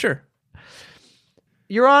 Sure.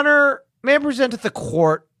 Your Honor, may I present to the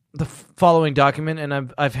court the following document, and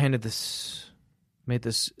I've made this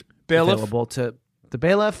Bailiff? available to the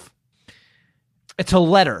bailiff. It's a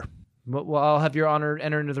letter. Well, I'll have Your Honor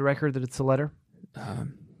enter into the record that it's a letter.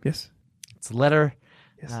 Yes. It's a letter.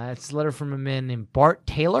 Yes. It's a letter from a man named Bart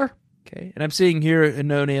Taylor. Okay. And I'm seeing here a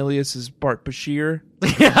known alias is Bart Bashir.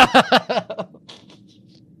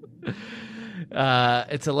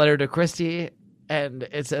 It's a letter to Christy, and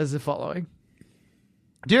it says the following.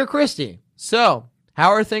 Dear Christy, so, how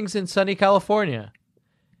are things in sunny California?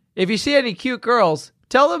 If you see any cute girls,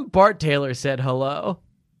 tell them Bart Taylor said hello.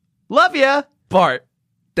 Love ya, Bart.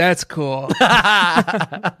 That's cool.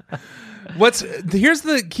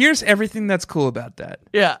 Here's everything that's cool about that.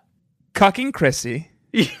 Yeah. Cucking Chrissy.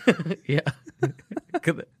 Yeah.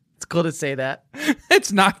 It's cool to say that.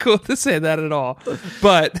 It's not cool to say that at all.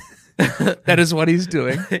 But that is what he's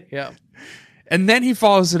doing. Yeah. And then he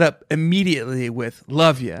follows it up immediately with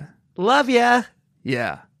love ya. Love ya.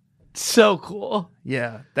 Yeah. So cool.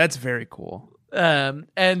 Yeah. That's very cool. And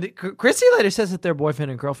Christy later says that they're boyfriend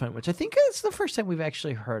and girlfriend, which I think is the first time we've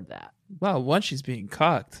actually heard that. Well, once she's being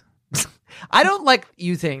cucked. I don't like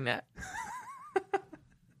you saying that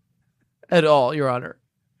at all, Your Honor.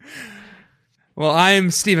 Well, I'm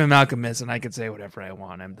Stephen Malcolmus, and I can say whatever I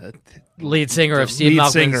want. I'm the Lead singer of Steve lead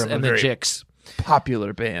singer Malcolmus of a and the very Chicks.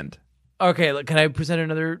 popular band. Okay, look, can I present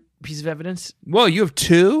another piece of evidence? Whoa, you have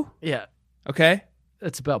two? Yeah, Okay.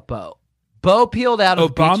 it's about Bo. Bo peeled out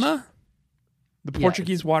of Obama? The Yeah,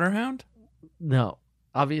 Portuguese waterhound? No,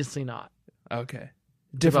 obviously not. Okay.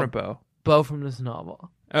 Different bow. Bo from this novel.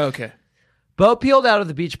 Okay. Bo peeled out of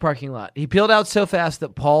the beach parking lot. He peeled out so fast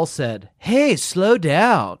that Paul said, "Hey, slow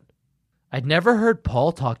down." I'd never heard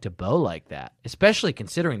Paul talk to Bo like that, especially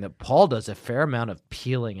considering that Paul does a fair amount of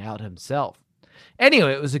peeling out himself.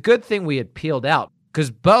 Anyway, it was a good thing we had peeled out, because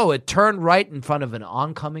Bo had turned right in front of an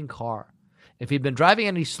oncoming car. If he'd been driving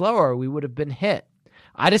any slower, we would have been hit.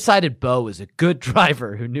 I decided Bo was a good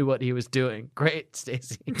driver who knew what he was doing. Great,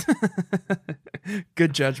 Stacy.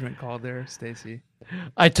 Good judgment call there, Stacy.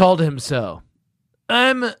 I told him so.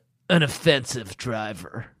 I'm an offensive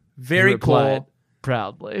driver. Very he replied cool.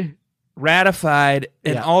 Proudly. Ratified.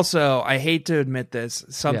 And Yeah. also, I hate to admit this,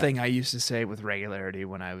 something I used to say with regularity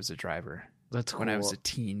when I was a driver. That's cool. When I was a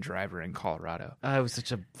teen driver in Colorado. I was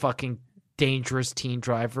such a fucking dangerous teen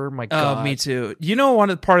driver. My God. Oh, me too. You know,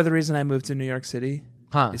 part of the reason I moved to New York City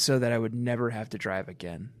Huh. is so that I would never have to drive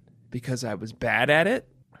again, because I was bad at it.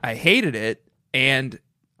 I hated it, and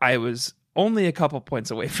I was only a couple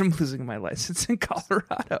points away from losing my license in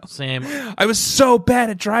Colorado. Same. I was so bad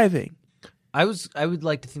at driving. I would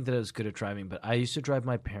like to think that I was good at driving, but I used to drive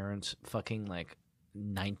my parents' fucking like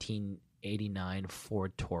 1989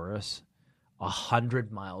 Ford Taurus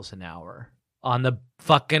 100 miles an hour on the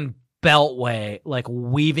fucking beltway, like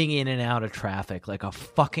weaving in and out of traffic like a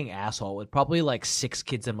fucking asshole with probably like 6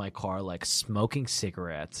 kids in my car, like smoking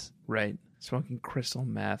cigarettes. Right. Smoking crystal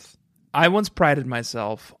meth. I once prided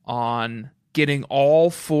myself on getting all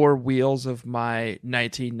 4 wheels of my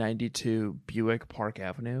 1992 Buick Park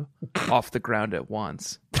Avenue off the ground at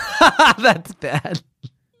once. That's bad.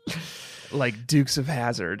 Like Dukes of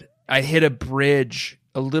Hazzard. I hit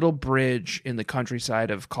a little bridge in the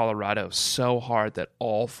countryside of Colorado so hard that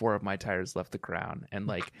all 4 of my tires left the ground. And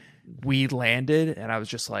like we landed, and I was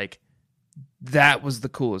just like, that was the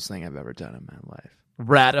coolest thing I've ever done in my life.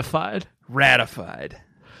 Ratified.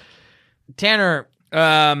 Tanner,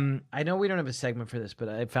 I know we don't have a segment for this, but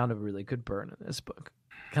I found a really good burn in this book.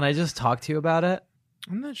 Can I just talk to you about it?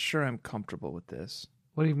 I'm not sure I'm comfortable with this.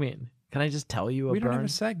 What do you mean? Can I just tell you a We burn? don't have a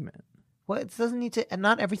segment. Well, it doesn't need to, and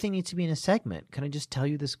not everything needs to be in a segment. Can I just tell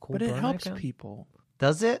you this cool But burn? it helps I found? people.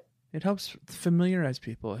 Does it? It helps familiarize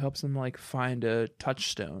people. It helps them like find a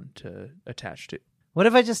touchstone to attach to. What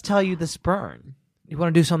if I just tell you this burn? You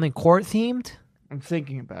want to do something court themed? I'm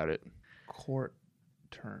thinking about it. Court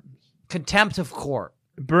terms. Contempt of court.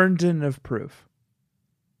 Burden of proof.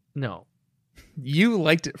 No. You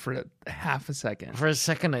liked it for half a second. For a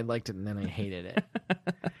second, I liked it, and then I hated it.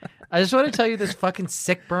 I just want to tell you this fucking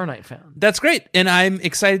sick burn I found. That's great, and I'm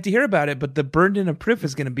excited to hear about it, but the burden of proof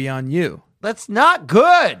is going to be on you. That's not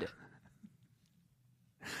good.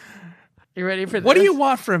 You ready for this? What do you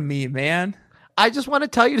want from me, man? I just want to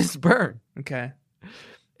tell you this burn. Okay.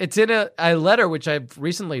 It's in a letter which I've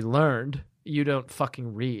recently learned you don't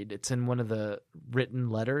fucking read. It's in one of the written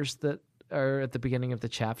letters that are at the beginning of the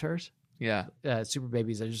chapters. Yeah. Super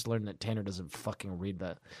Babies, I just learned that Tanner doesn't fucking read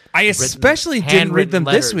the I especially didn't read them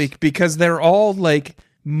this week because they're all like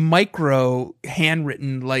micro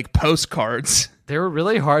handwritten like postcards. They were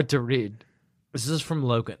really hard to read. This is from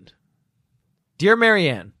Logan. Dear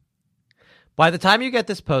Marianne, by the time you get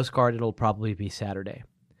this postcard, it'll probably be Saturday.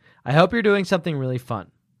 I hope you're doing something really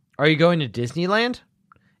fun. Are you going to Disneyland?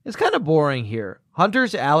 It's kind of boring here.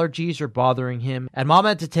 Hunter's allergies are bothering him, and Mom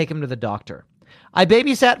had to take him to the doctor. I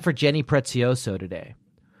babysat for Jenny Prezioso today.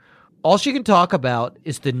 All she can talk about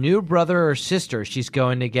is the new brother or sister she's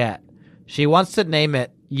going to get. She wants to name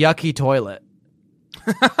it Yucky Toilet.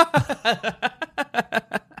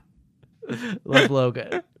 Love,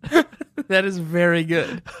 Logan. That is very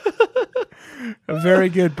good. A very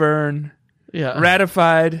good burn. Yeah.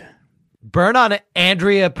 Ratified. Burn on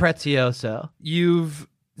Andrea Prezioso. You've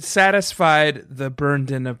satisfied the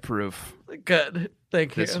burden of proof. Good.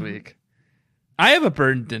 Thank you. This week. I have a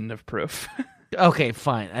burden of proof. Okay,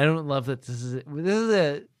 fine. I don't love that this is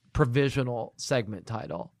a provisional segment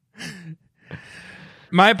title.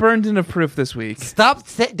 My burden of proof this week.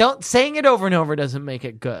 Don't saying it over and over doesn't make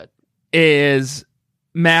it good. Is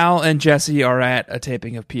Mal and Jesse are at a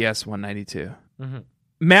taping of PS 192. Mm-hmm.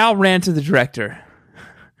 Mal ran to the director.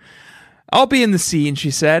 I'll be in the scene, she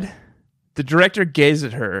said. The director gazed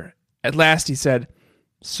at her. At last he said,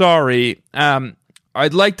 sorry,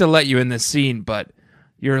 I'd like to let you in this scene, but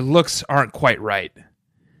your looks aren't quite right.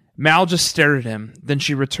 Mal just stared at him. Then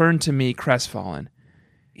she returned to me crestfallen.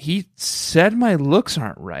 He said my looks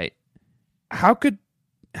aren't right. How could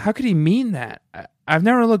he mean that? I've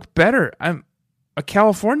never looked better. I'm a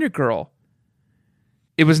California girl.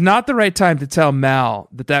 It was not the right time to tell Mal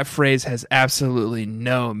that phrase has absolutely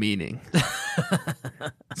no meaning.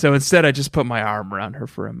 So instead, I just put my arm around her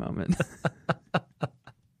for a moment.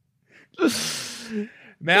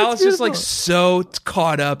 Mal is just like so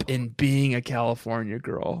caught up in being a California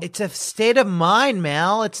girl. It's a state of mind,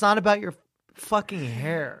 Mal. It's not about your fucking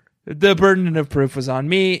hair. The burden of proof was on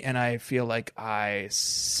me, and I feel like I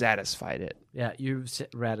satisfied it. Yeah, you've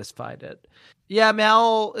ratified it. Yeah,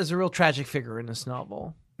 Mal is a real tragic figure in this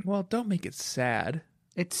novel. Well, don't make it sad.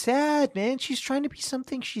 It's sad, man. She's trying to be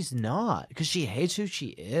something she's not because she hates who she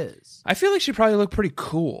is. I feel like she probably looked pretty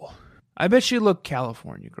cool. I bet she looked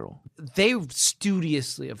California girl. They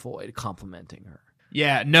studiously avoid complimenting her.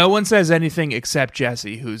 Yeah, no one says anything except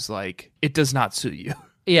Jesse, who's like, it does not suit you.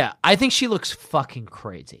 Yeah, I think she looks fucking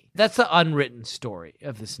crazy. That's the unwritten story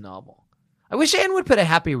of this novel. I wish Anne would put a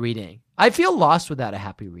happy reading. I feel lost without a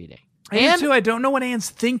happy reading. Anne, too, I don't know what Anne's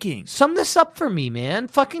thinking. Sum this up for me, man.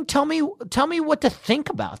 Fucking tell me what to think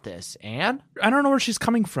about this, Anne. I don't know where she's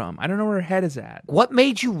coming from. I don't know where her head is at. What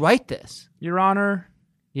made you write this? Your Honor.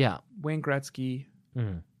 Yeah. Wayne Gretzky.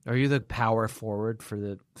 Mm. Are you the power forward for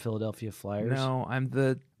the Philadelphia Flyers? No,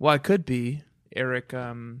 I could be Eric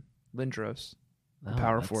Lindros, the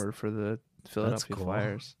power forward for the Philadelphia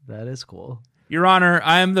Flyers. That is cool. Your Honor,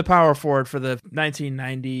 I am the power forward for the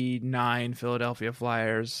 1999 Philadelphia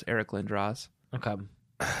Flyers, Eric Lindros. Okay.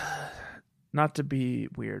 Not to be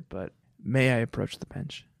weird, but may I approach the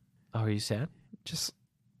bench? Oh, are you sad? Just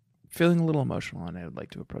feeling a little emotional, and I would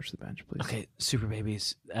like to approach the bench, please. Okay, Super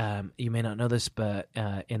Babies. You may not know this, but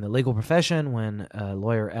in the legal profession, when a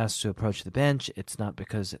lawyer asks to approach the bench, it's not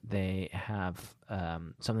because they have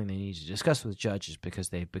something they need to discuss with the judge. It's because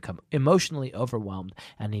they've become emotionally overwhelmed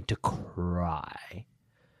and need to cry.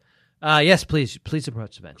 Yes, please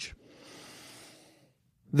approach the bench.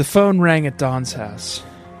 The phone rang at Dawn's house,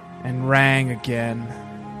 and rang again,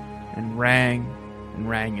 and rang, and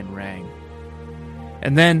rang, and rang.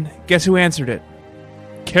 And then, guess who answered it?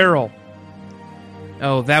 Carol.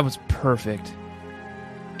 Oh, that was perfect.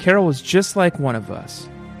 Carol was just like one of us.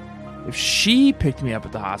 If she picked me up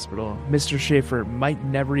at the hospital, Mr. Schaefer might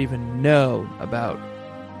never even know about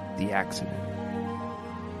the accident.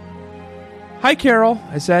 Hi, Carol,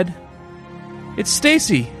 I said. It's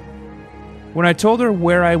Stacy. When I told her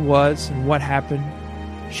where I was and what happened,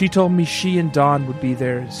 She told me she and Dawn would be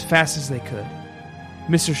there as fast as they could.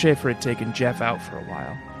 Mr. Schaefer had taken Jeff out for a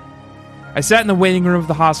while. I sat in the waiting room of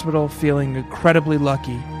the hospital feeling incredibly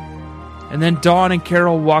lucky. And then Dawn and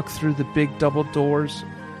Carol walked through the big double doors.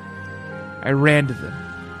 I ran to them.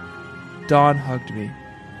 Dawn hugged me.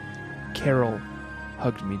 Carol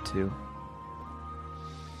hugged me too.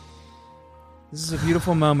 This is a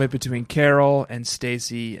beautiful moment between Carol and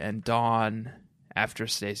Stacy and Dawn after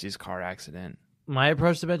Stacy's car accident. My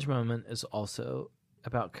approach to bench moment is also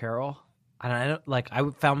about Carol. And I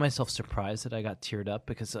found myself surprised that I got teared up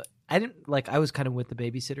because I was kind of with the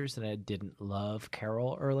babysitters and I didn't love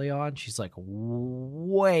Carol early on. She's like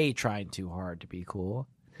way trying too hard to be cool.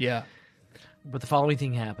 Yeah. But the following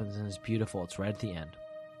thing happens and it's beautiful. It's right at the end.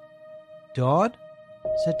 Dawn?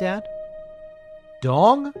 Said Dad.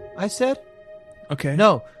 Dong? I said. Okay.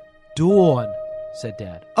 No, Dawn, said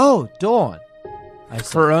Dad. Oh, Dawn. I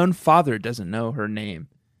said. Her own father doesn't know her name.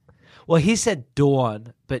 Well, he said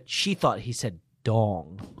Dawn, but she thought he said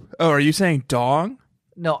Dong. Oh, are you saying dong?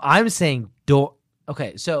 No, I'm saying Dawn.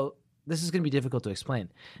 Okay, so this is going to be difficult to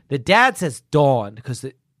explain. The dad says Dawn because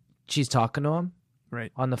she's talking to him.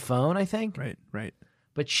 Right. On the phone, I think. Right.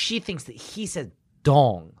 But she thinks that he said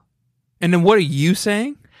Dong. And then what are you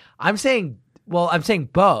saying? I'm saying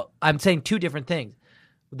both. I'm saying two different things.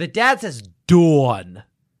 The dad says Dawn.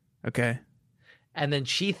 Okay. And then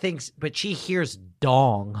she thinks, but she hears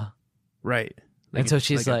Dong. Right. And so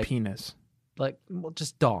she's like like a penis.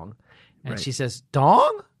 Just Dong. And Right. she says,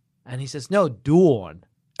 Dong? And he says, no, Dawn.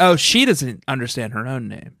 Oh, she doesn't understand her own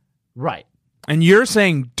name. Right. And you're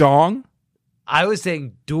saying dong? I was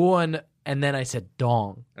saying Dawn, and then I said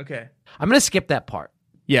Dong. Okay. I'm going to skip that part.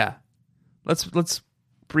 Yeah. Let's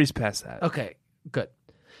breeze past that. Okay, good.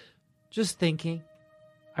 Just thinking,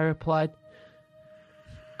 I replied.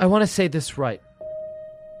 I want to say this right.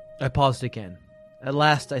 I paused again. At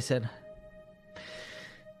last I said,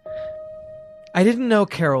 I didn't know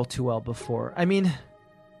Carol too well before. I mean,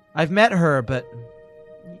 I've met her, but,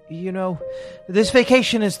 this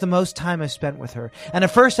vacation is the most time I've spent with her. And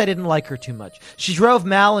at first I didn't like her too much. She drove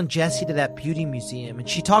Mal and Jesse to that beauty museum, and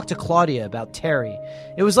she talked to Claudia about Terry.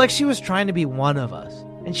 It was like she was trying to be one of us.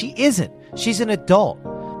 And she isn't. She's an adult.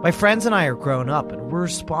 My friends and I are grown up, and we're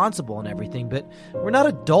responsible and everything, but we're not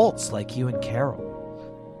adults like you and Carol.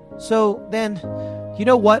 So then, you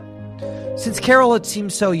know what? Since Carol had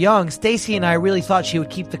seemed so young, Stacy and I really thought she would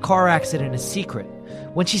keep the car accident a secret.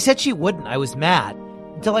 When she said she wouldn't, I was mad.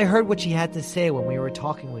 Until I heard what she had to say when we were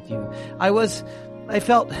talking with you. I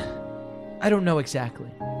felt, I don't know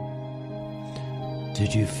exactly.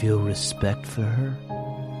 Did you feel respect for her?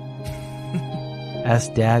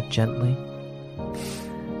 Asked Dad gently.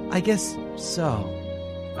 I guess so,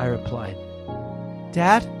 I replied.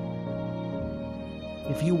 Dad,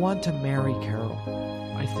 if you want to marry Carol,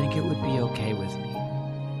 I think it would be okay with me.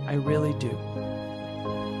 I really do.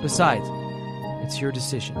 Besides, it's your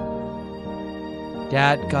decision.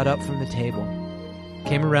 Dad got up from the table,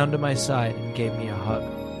 came around to my side, and gave me a hug.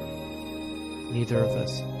 Neither of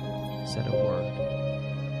us said a word.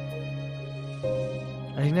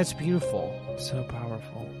 I think that's beautiful. So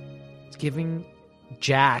powerful. It's giving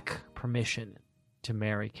Jack permission to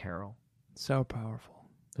marry Carol. So powerful.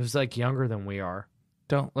 Who's younger than we are.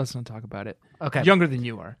 Let's not talk about it. Okay. Younger than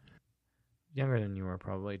you are. Younger than you are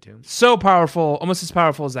probably too. So powerful, almost as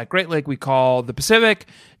powerful as that Great Lake we call the Pacific.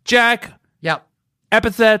 Jack. Yep.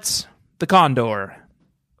 Epithets, the Condor.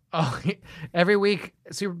 Oh, every week,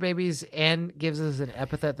 Super Babies, Anne gives us an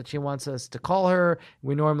epithet that she wants us to call her.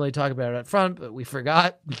 We normally talk about it up front, but we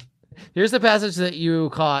forgot. Here's the passage that you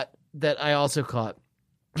caught that I also caught.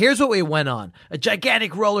 Here's what we went on. A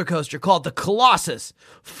gigantic roller coaster called the Colossus.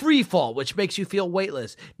 Freefall, which makes you feel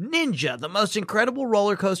weightless. Ninja, the most incredible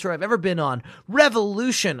roller coaster I've ever been on.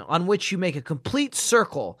 Revolution, on which you make a complete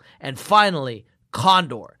circle. And finally,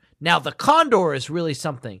 Condor. Now, the Condor is really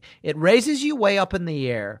something. It raises you way up in the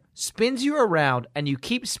air, spins you around, and you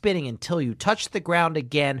keep spinning until you touch the ground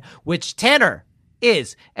again, which, Tanner,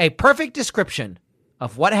 is a perfect description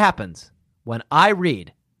of what happens when I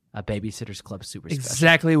read a Babysitter's Club Super Special.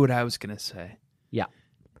 Exactly what I was going to say. Yeah.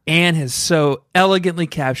 Anne has so elegantly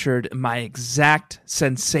captured my exact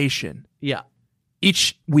sensation. Yeah.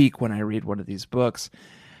 Each week when I read one of these books.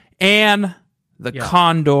 Anne, the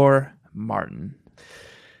Condor Martin.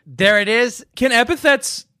 There it is. Can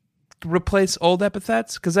epithets replace old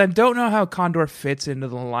epithets? Because I don't know how Condor fits into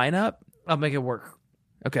the lineup. I'll make it work.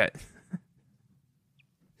 Okay.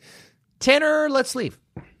 Tanner, let's leave.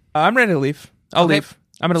 I'm ready to leave. I'll leave.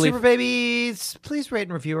 I'm going to leave. Super Babies, please rate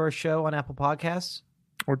and review our show on Apple Podcasts.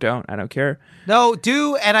 Or don't. I don't care. No,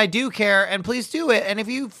 do, and I do care, and please do it. And if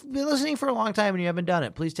you've been listening for a long time and you haven't done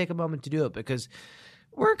it, please take a moment to do it, because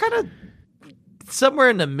we're kind of somewhere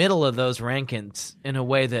in the middle of those rankings in a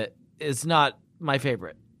way that is not my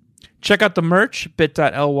favorite. Check out the merch,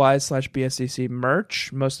 bit.ly/BSCC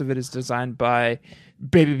merch. Most of it is designed by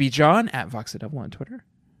Baby B John at VoxaDevil on Twitter.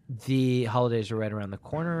 The holidays are right around the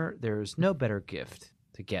corner. There's no better gift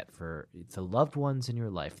to get for the loved ones in your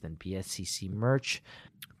life than BSCC merch.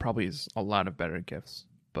 Probably is a lot of better gifts,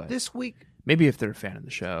 but This week, maybe if they're a fan of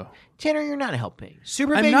the show. Tanner, you're not helping.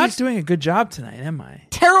 Super I'm Babies, not doing a good job tonight, am I?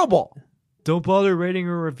 terrible. Don't bother rating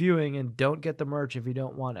or reviewing, and don't get the merch if you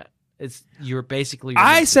don't want it. You're basically.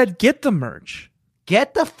 I said get the merch.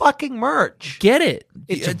 Get the fucking merch. Get it.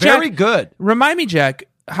 It's Jack, very good. Remind me, Jack,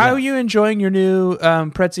 how Yeah. are you enjoying your new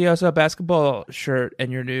Prezioso basketball shirt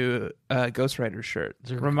and your new Ghost Rider shirt?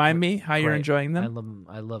 Remind me how you're Great. enjoying them.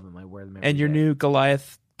 I love them. I wear them every And your day. new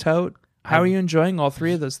Goliath tote. How are you enjoying all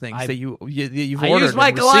three of those things that you've I ordered used my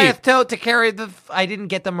and Goliath received? tote to carry the. I didn't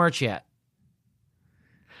get the merch yet.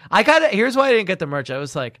 Here's why I didn't get the merch. I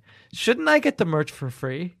was like, shouldn't I get the merch for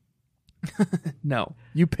free? No,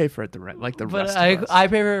 you pay for it like the But rest I of us. pay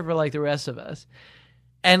for it for like the rest of us.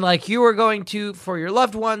 And like you are going to, for your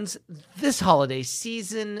loved ones, this holiday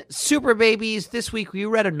season, Super Babies. This week we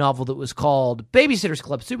read a novel that was called Babysitter's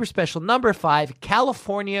Club Super Special Number 5,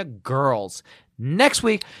 California Girls. Next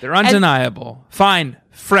week, They're undeniable. Fine,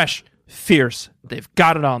 fresh, fierce. They've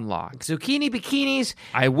got it on lock. Zucchini Bikinis.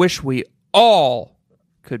 I wish we all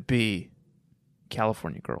could be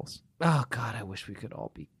California girls. Oh, God, I wish we could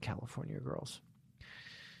all be California girls.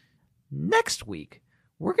 Next week,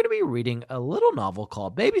 we're going to be reading a little novel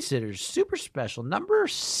called Babysitter's Super Special Number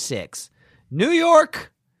 6. New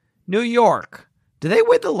York, New York. Do they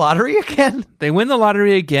win the lottery again? They win the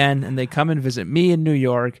lottery again, and they come and visit me in New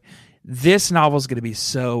York. This novel is going to be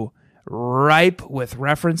so ripe with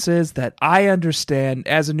references that I understand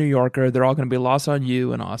as a New Yorker. They're all going to be lost on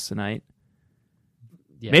you and Austinite.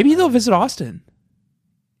 Yeah, Maybe they'll visit Austin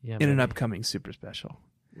yeah, in an maybe. upcoming Super Special.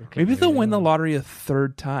 Okay, Maybe they'll win the they'll. lottery a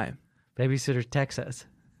third time. Babysitter Texas.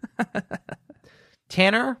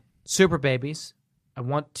 Tanner, Super Babies. I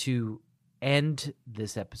want to end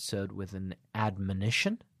this episode with an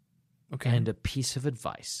admonition Okay. and a piece of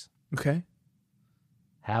advice. Okay.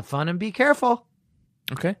 Have fun and be careful.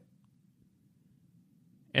 Okay.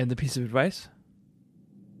 And the piece of advice?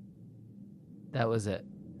 That was it.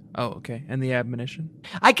 Oh, okay. And the admonition?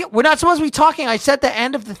 We're not supposed to be talking. I said the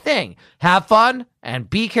end of the thing. Have fun and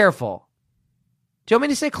be careful. Do you want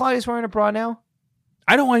me to say Claudia's wearing a bra now?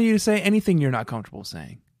 I don't want you to say anything you're not comfortable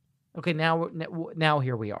saying. Okay, now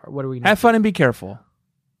here we are. What are we? Have fun and be careful.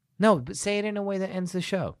 No, but say it in a way that ends the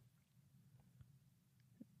show.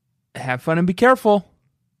 Have fun and be careful.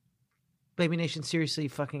 Baby Nation, seriously,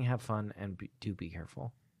 fucking have fun and do be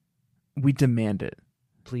careful. We demand it.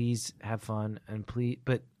 Please have fun and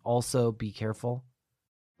but also be careful.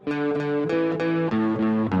 In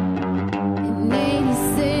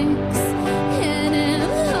 86, in an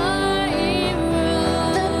high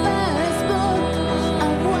room, the first book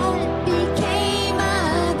of what became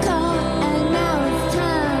a cult, and now it's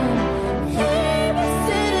time.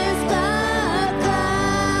 Babysitter's Club.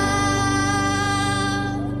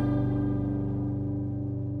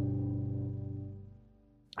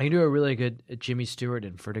 I can do a really good Jimmy Stewart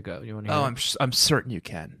in Vertigo. You want to hear it? I'm certain you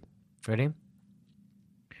can. Ready?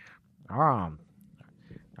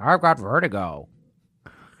 I've got vertigo.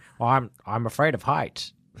 Well, I'm afraid of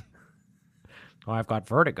heights. I've got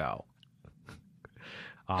vertigo.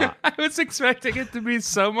 I was expecting it to be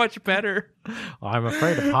so much better. I'm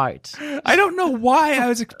afraid of heights. I don't know why I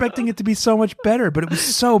was expecting it to be so much better, but it was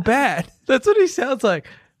so bad. That's what he sounds like.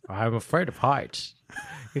 I'm afraid of heights.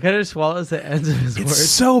 He kind of swallows the ends of his It's words.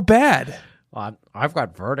 so bad. I've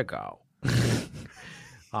got vertigo.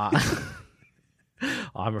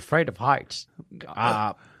 I'm afraid of heights.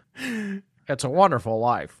 It's a wonderful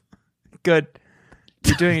life. Good.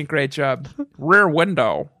 You're doing a great job. Rear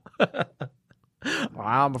Window.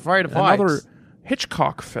 I'm afraid of Another heights.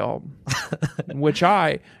 Hitchcock film, in which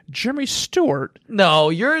Jimmy Stewart. No,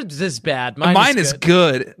 yours is bad. Mine is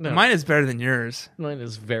good. No. Mine is better than yours. Mine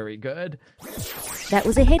is very good. That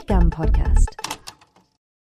was a HeadGum podcast.